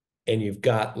 and you've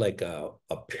got like a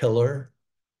pillar.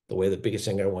 The way the biggest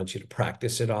thing I want you to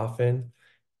practice it often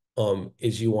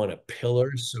is you want a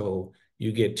pillar, so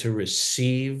you get to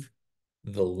receive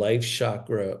the life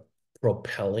chakra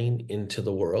propelling into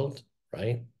the world,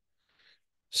 right?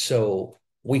 So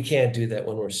we can't do that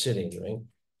when we're sitting, right?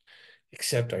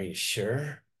 Except, are you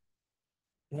sure?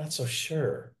 I'm not so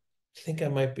sure. I think I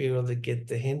might be able to get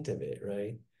the hint of it,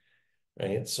 right?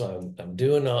 Right. So I'm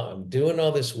doing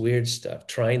all this weird stuff,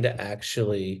 trying to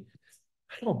actually.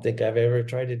 I don't think I've ever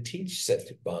tried to teach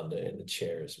Setu Bandha in the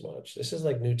chair as much. This is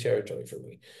like new territory for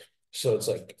me. So it's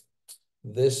like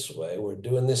this way, we're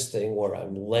doing this thing where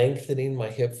I'm lengthening my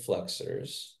hip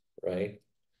flexors, right?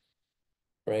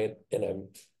 Right. And I'm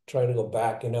trying to go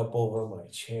back and up over my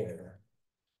chair.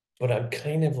 But I'm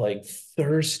kind of like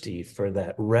thirsty for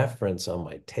that reference on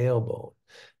my tailbone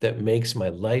that makes my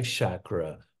life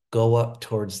chakra go up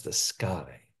towards the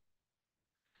sky.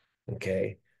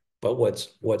 Okay. But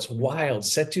what's wild,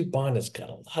 Setu Bandha's got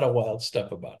a lot of wild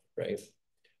stuff about it, right?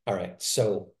 All right.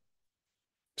 So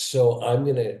I'm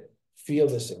gonna feel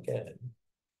this again,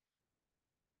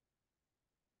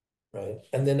 right?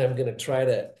 And then I'm gonna try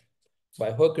to,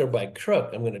 by hook or by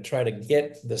crook, I'm gonna try to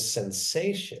get the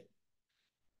sensation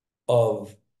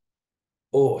of,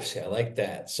 oh, see, I like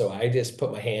that. So I just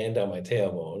put my hand on my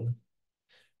tailbone,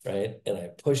 right? And I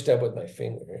pushed up with my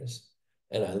fingers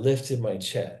and I lifted my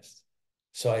chest.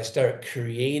 So I start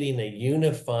creating a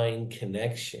unifying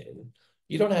connection.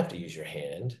 You don't have to use your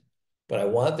hand, but I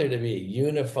want there to be a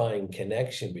unifying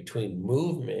connection between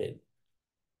movement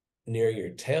near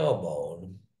your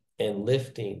tailbone and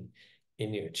lifting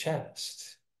in your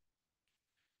chest.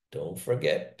 Don't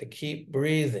forget to keep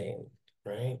breathing,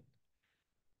 right?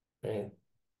 Right.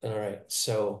 All right.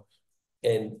 So,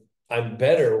 and I'm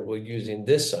better with using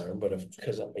this arm, but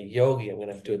because I'm a yogi, I'm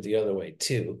gonna have to do it the other way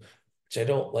too, which I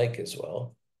don't like as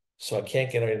well. So I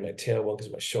can't get underneath my tailbone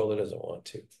because my shoulder doesn't want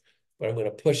to. But I'm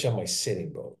gonna push on my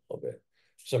sitting bone a little bit.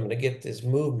 So I'm gonna get this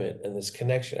movement and this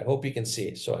connection. I hope you can see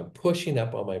it. So I'm pushing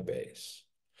up on my base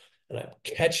and I'm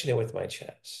catching it with my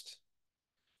chest,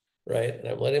 right? And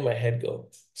I'm letting my head go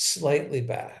slightly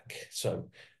back. So I'm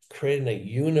creating a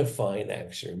unifying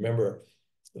action. Remember,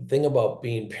 the thing about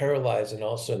being paralyzed and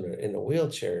also in a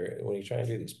wheelchair, when you try and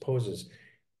do these poses,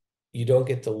 you don't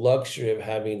get the luxury of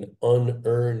having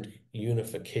unearned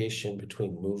unification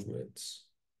between movements,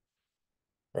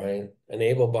 right? An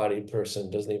able-bodied person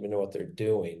doesn't even know what they're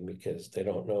doing because they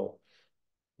don't know.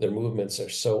 Their movements are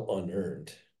so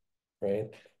unearned, right?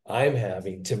 I'm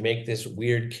having to make this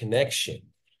weird connection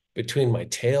between my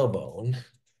tailbone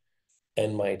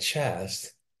and my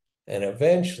chest, and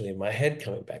eventually my head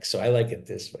coming back. So I like it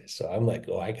this way. So I'm like,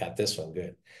 oh, I got this one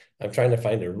good. I'm trying to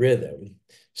find a rhythm.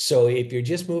 So if you're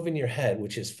just moving your head,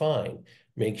 which is fine,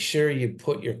 make sure you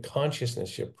put your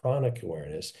consciousness, your pranic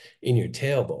awareness in your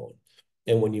tailbone.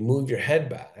 And when you move your head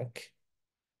back,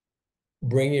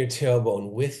 bring your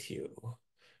tailbone with you.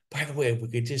 By the way, if we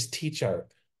could just teach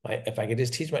if I could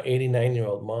just teach my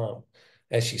 89-year-old mom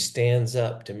as she stands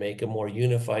up to make a more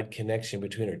unified connection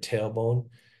between her tailbone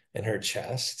and her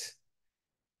chest,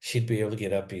 she'd be able to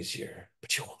get up easier.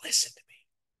 But you won't listen to me.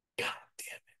 God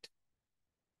damn it.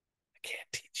 I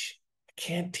can't teach. I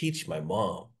can't teach my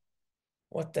mom.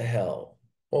 What the hell?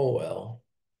 Oh, well,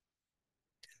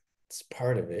 it's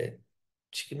part of it.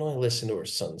 She can only listen to her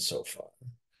son so far.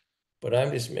 But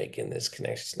I'm just making this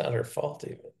connection. It's not her fault,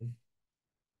 even.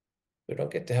 We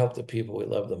don't get to help the people we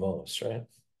love the most, right?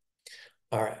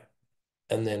 All right.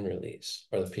 and then release,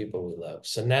 or the people we love.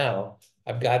 So now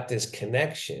I've got this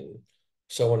connection.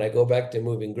 So when I go back to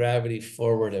moving gravity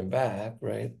forward and back,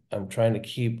 right, I'm trying to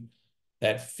keep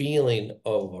that feeling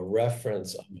of a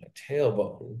reference on my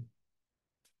tailbone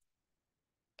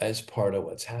as part of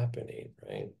what's happening,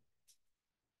 right?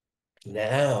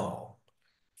 Now,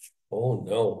 oh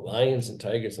no, lions and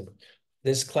tigers.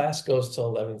 This class goes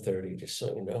till 11:30, just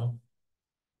so you know.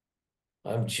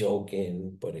 I'm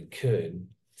joking, but it could.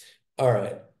 All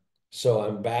right. So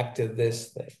I'm back to this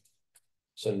thing.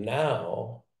 So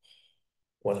now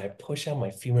when I push out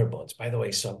my femur bones, by the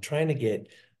way, so I'm trying to get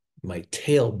my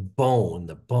tailbone,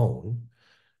 the bone,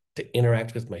 to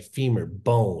interact with my femur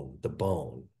bone, the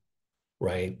bone,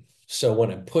 right? So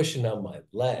when I'm pushing on my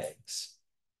legs,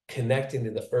 connecting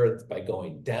to the earth by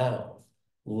going down,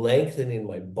 lengthening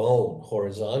my bone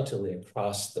horizontally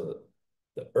across the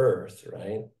earth,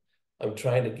 right? I'm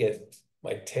trying to get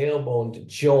my tailbone to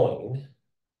join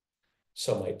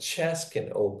so my chest can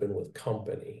open with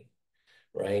company,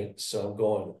 right? So I'm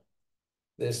going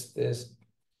this.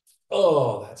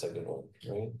 Oh, that's a good one,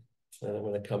 right? And I'm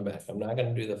going to come back. I'm not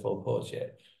going to do the full pose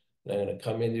yet. And I'm going to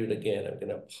come into it again. I'm going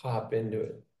to pop into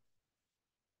it.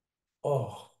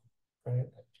 Oh, right.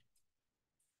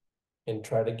 And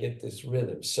try to get this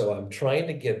rhythm. So I'm trying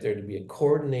to get there to be a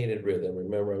coordinated rhythm.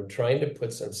 Remember, I'm trying to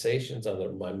put sensations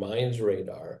on my mind's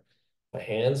radar. My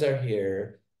hands are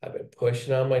here. I've been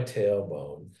pushing on my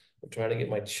tailbone. I'm trying to get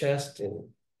my chest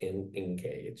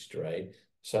engaged, right?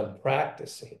 So I'm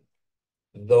practicing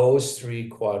those three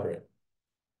quadrants,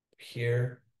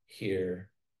 here, here,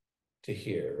 to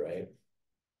here, right?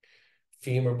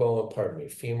 Femur bone, pardon me,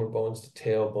 femur bones to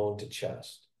tailbone to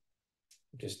chest.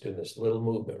 I'm just doing this little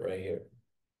movement right here.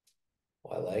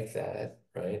 Oh, I like that,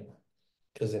 right?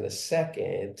 Because in a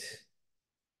second,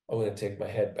 I'm going to take my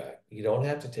head back. You don't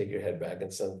have to take your head back.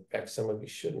 And in fact, some of you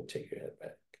shouldn't take your head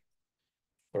back,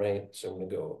 right? So I'm going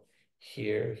to go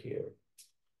here, here,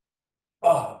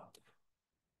 up,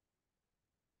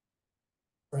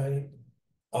 right?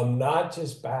 I'm not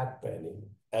just back bending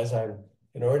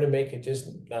in order to make it just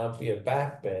not be a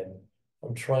back bend,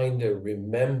 I'm trying to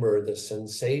remember the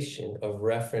sensation of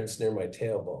reference near my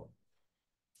tailbone,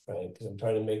 right? Because I'm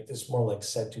trying to make this more like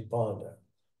Setu Bandha,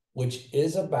 which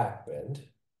is a back bend,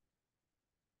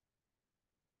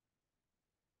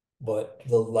 but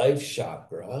the life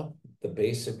chakra, the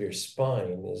base of your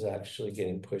spine, is actually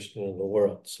getting pushed into the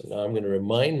world. So now I'm going to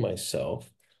remind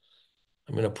myself,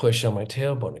 I'm going to push on my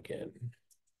tailbone again,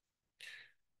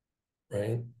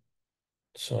 right?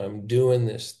 So I'm doing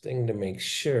this thing to make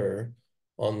sure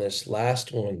on this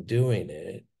last one doing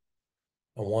it,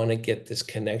 I want to get this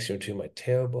connection between my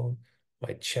tailbone,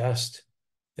 my chest,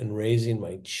 and raising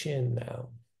my chin now.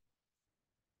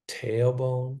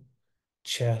 Tailbone,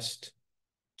 chest,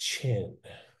 chin.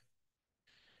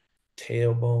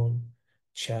 Tailbone,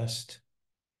 chest,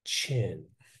 chin.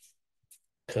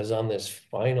 Because on this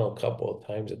final couple of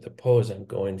times at the pose, I'm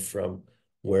going from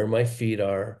where my feet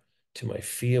are to my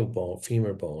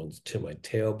femur bones, to my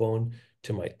tailbone,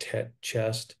 to my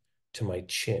chest, to my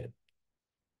chin,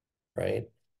 right?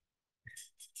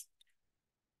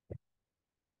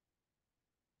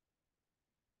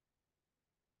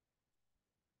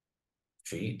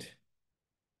 Feet,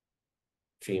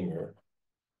 femur,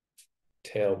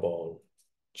 tailbone,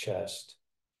 chest,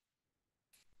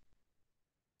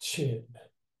 chin.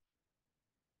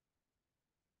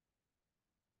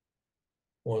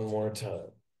 One more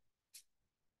time.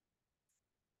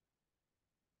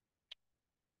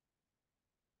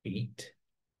 Feet,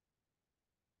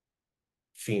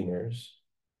 femurs,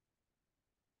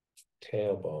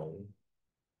 tailbone,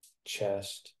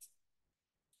 chest,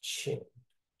 chin.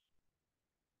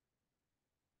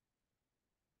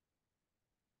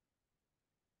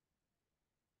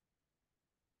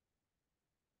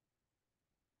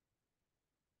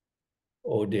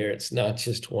 Oh dear, it's not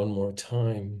just one more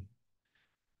time.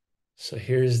 So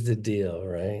here's the deal,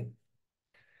 right?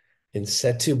 In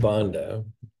Setu Bandha,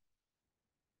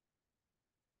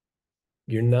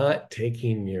 you're not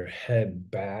taking your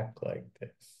head back like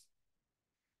this,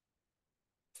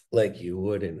 like you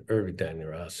would in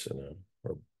Urdhva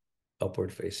or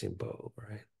upward facing bow,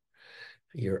 right?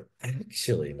 You're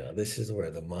actually, now this is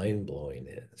where the mind blowing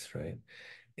is, right?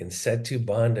 In Setu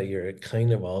Bandha, you're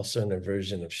kind of also in a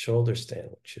version of shoulder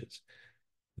stand, which is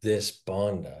this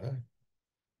bandha,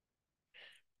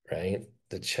 right?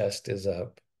 The chest is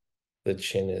up, the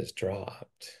chin is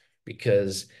dropped.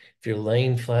 Because if you're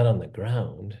laying flat on the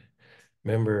ground,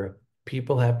 remember,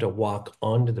 people have to walk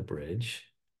onto the bridge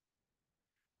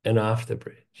and off the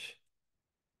bridge.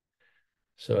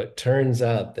 So it turns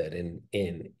out that in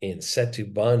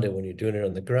Setu Bandha, when you're doing it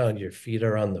on the ground, your feet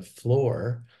are on the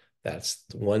floor. That's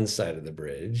one side of the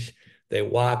bridge. They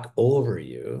walk over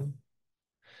you,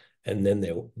 and then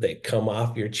they come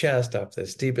off your chest, off the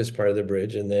steepest part of the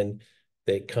bridge, and then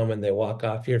they come and they walk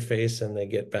off your face and they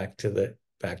get back to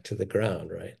the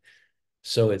ground, right?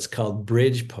 So it's called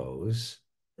bridge pose,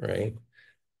 right?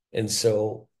 And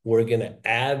so we're going to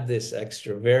add this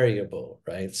extra variable,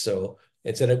 right? So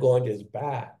instead of going just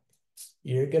back,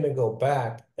 you're going to go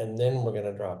back and then we're going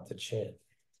to drop the chin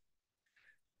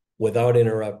without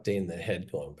interrupting the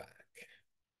head going back.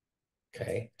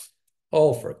 Okay.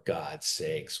 Oh, for God's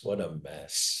sakes, what a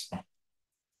mess.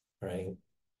 Right.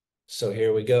 So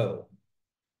here we go.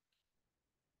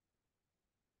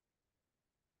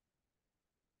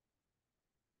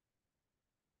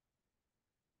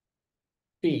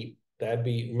 Feet. That'd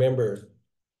be, remember,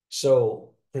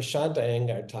 so Prashanta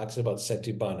Iyengar talks about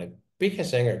Setubandha. B.K.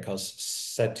 Iyengar calls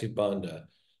Setubandha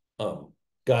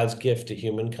God's gift to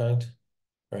humankind,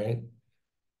 right?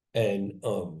 And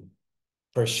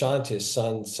Prashant, his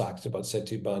son, talks about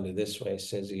Setubandha this way. He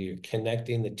says you're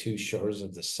connecting the two shores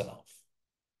of the self.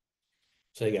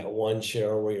 So you got one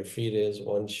shore where your feet is,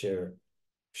 one shore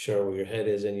where your head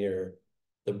is, and you're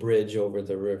the bridge over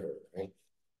the river, right?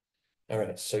 All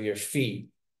right, so your feet,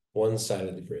 one side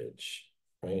of the bridge,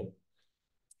 right?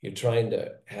 You're trying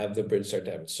to have the bridge start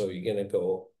to happen. So you're gonna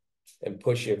go and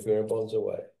push your femur bones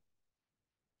away.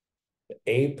 The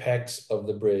apex of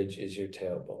the bridge is your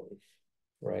tailbone,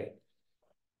 right?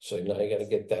 So now you got to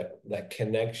get that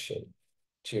connection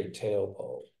to your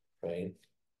tailbone, right?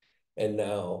 And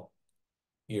now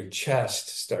your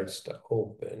chest starts to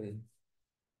open.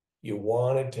 You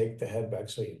want to take the head back,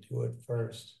 so you do it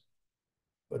first,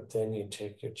 but then you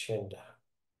take your chin down.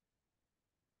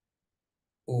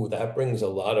 Ooh, that brings a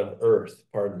lot of earth.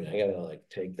 Pardon me. I gotta like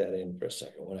take that in for a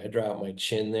second. When I drop my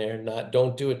chin there,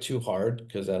 don't do it too hard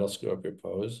because that'll screw up your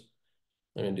pose.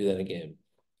 I'm gonna do that again.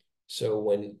 So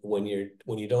when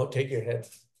you don't take your head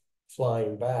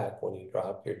flying back, when you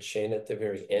drop your chin at the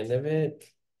very end of it,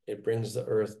 it brings the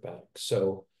earth back.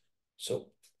 So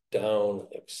down,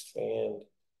 expand,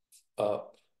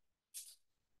 up,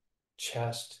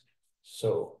 chest.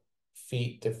 So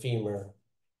feet to femur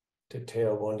to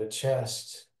tailbone to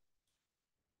chest,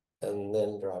 and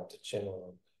then drop the chin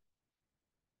on.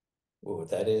 Ooh,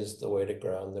 that is the way to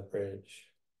ground the bridge.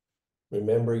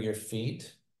 Remember your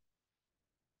feet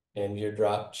and your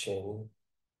drop chin.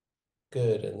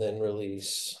 Good, and then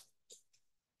release.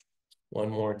 One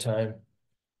more time.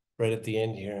 Right at the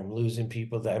end here, I'm losing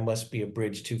people. That must be a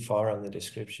bridge too far on the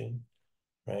description,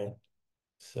 right?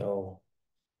 So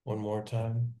one more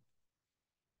time.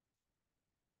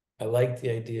 I like the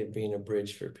idea of being a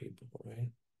bridge for people, right?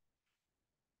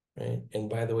 Right. And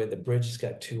by the way, the bridge has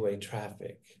got two-way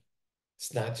traffic.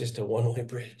 It's not just a one-way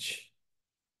bridge.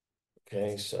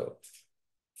 Okay, so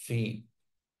feet,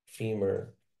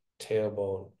 femur,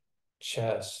 tailbone,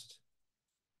 chest,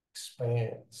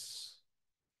 expanse,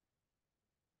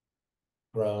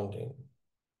 grounding.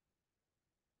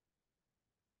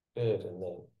 Good, and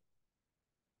then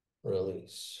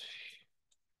release.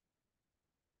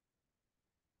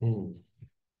 Hmm.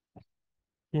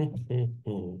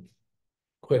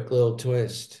 Quick little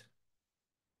twist.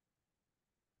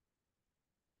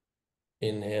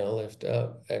 Inhale, lift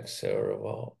up, exhale,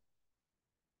 revolve.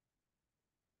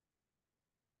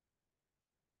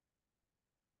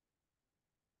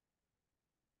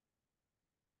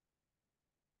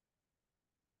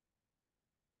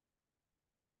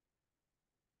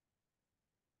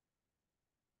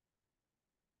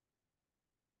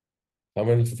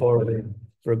 Coming forward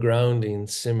for grounding,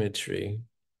 symmetry.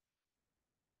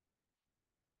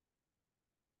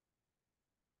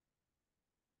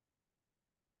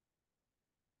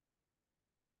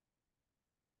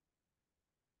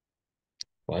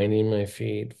 Finding my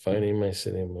feet, finding my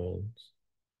sitting bones.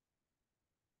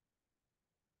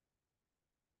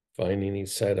 Finding each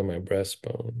side of my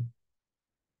breastbone.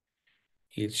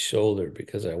 Each shoulder,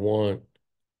 because I want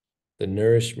the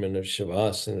nourishment of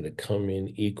Shavasana to come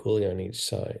in equally on each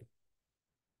side.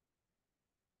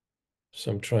 So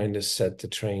I'm trying to set the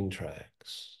train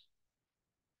tracks.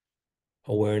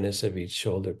 Awareness of each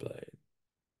shoulder blade.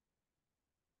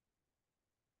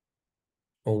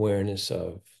 Awareness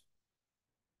of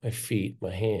my feet,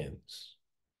 my hands.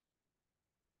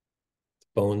 The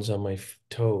bones on my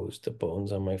toes, the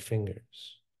bones on my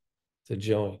fingers. The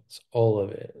joints, all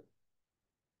of it.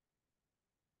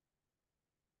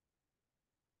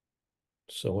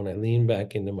 So when I lean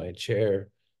back into my chair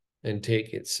and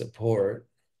take its support,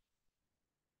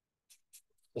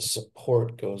 the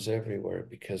support goes everywhere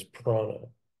because prana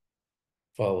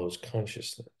follows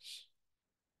consciousness.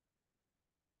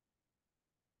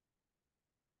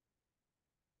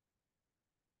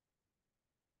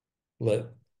 Let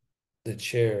the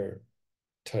chair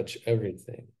touch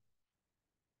everything.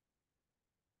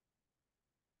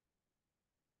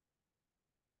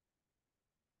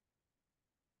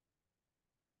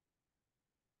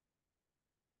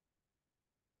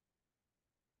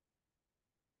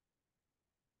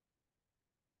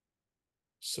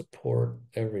 Support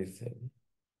everything.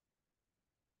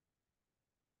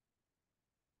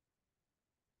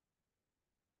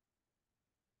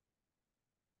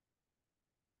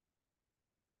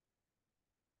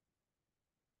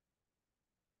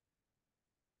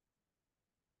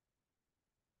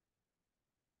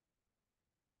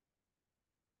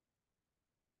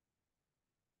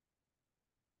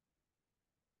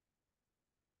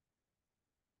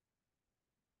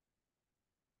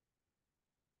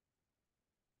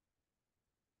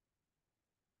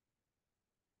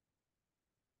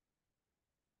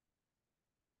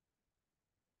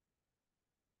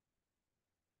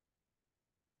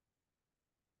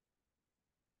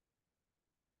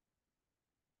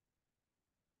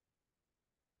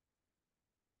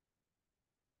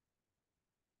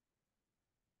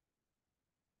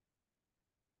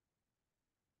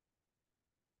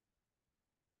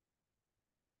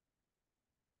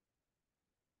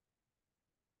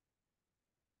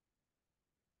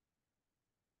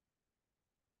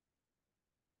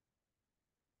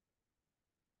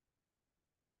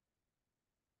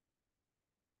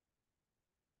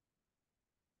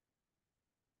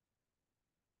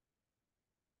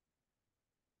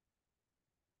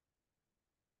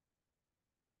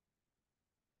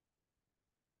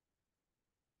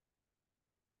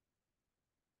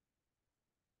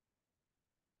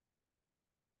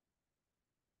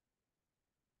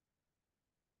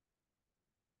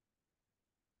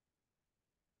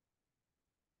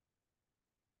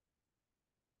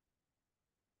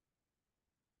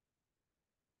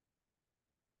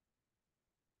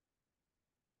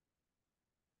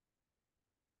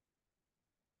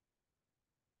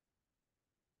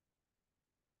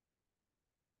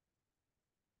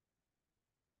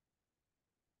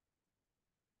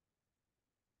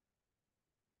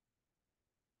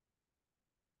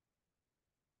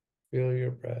 Feel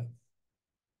your breath.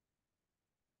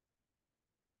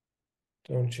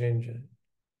 Don't change it.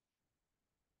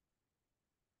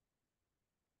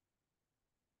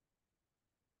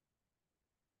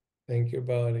 Thank your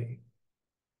body.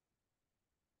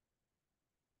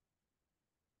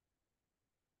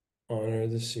 Honor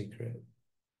the secret.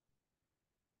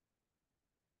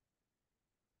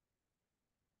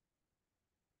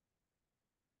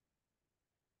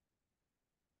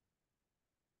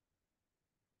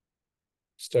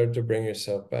 Start to bring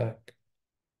yourself back.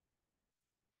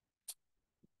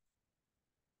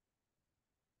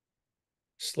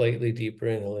 Slightly deeper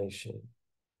inhalation.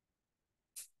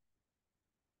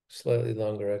 Slightly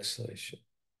longer exhalation.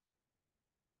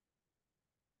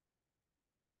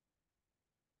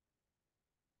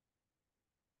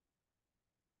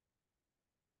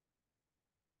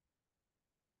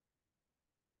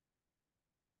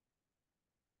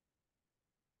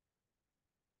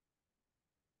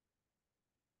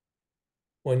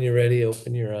 When you're ready,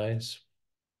 open your eyes.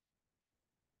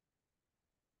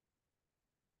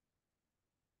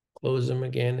 Close them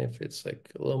again if it's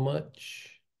like a little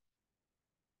much.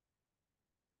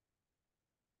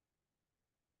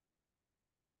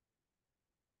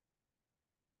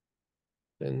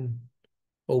 Then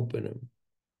open them.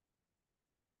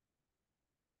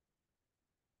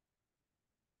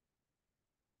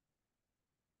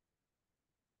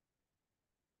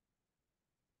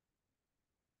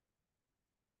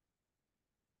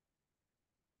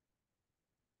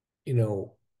 You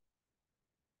know,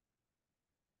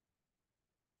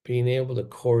 being able to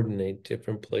coordinate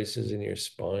different places in your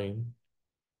spine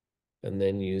and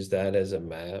then use that as a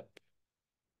map.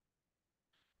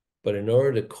 But in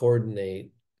order to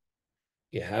coordinate,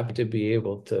 you have to be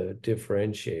able to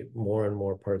differentiate more and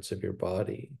more parts of your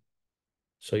body.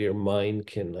 So your mind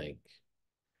can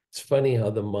it's funny how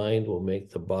the mind will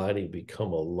make the body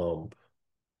become a lump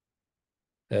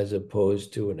as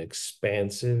opposed to an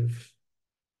expansive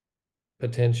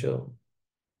potential,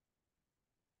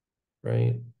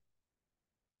 right?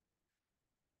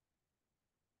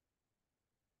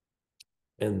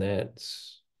 And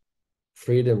that's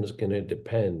freedom is going to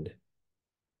depend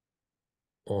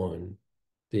on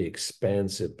the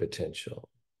expansive potential,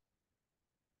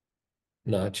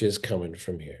 not just coming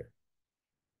from here,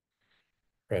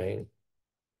 right?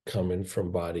 Coming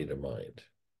from body to mind.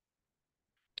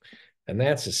 And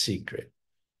that's a secret.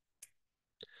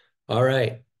 All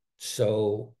right.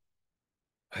 So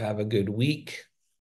have a good week.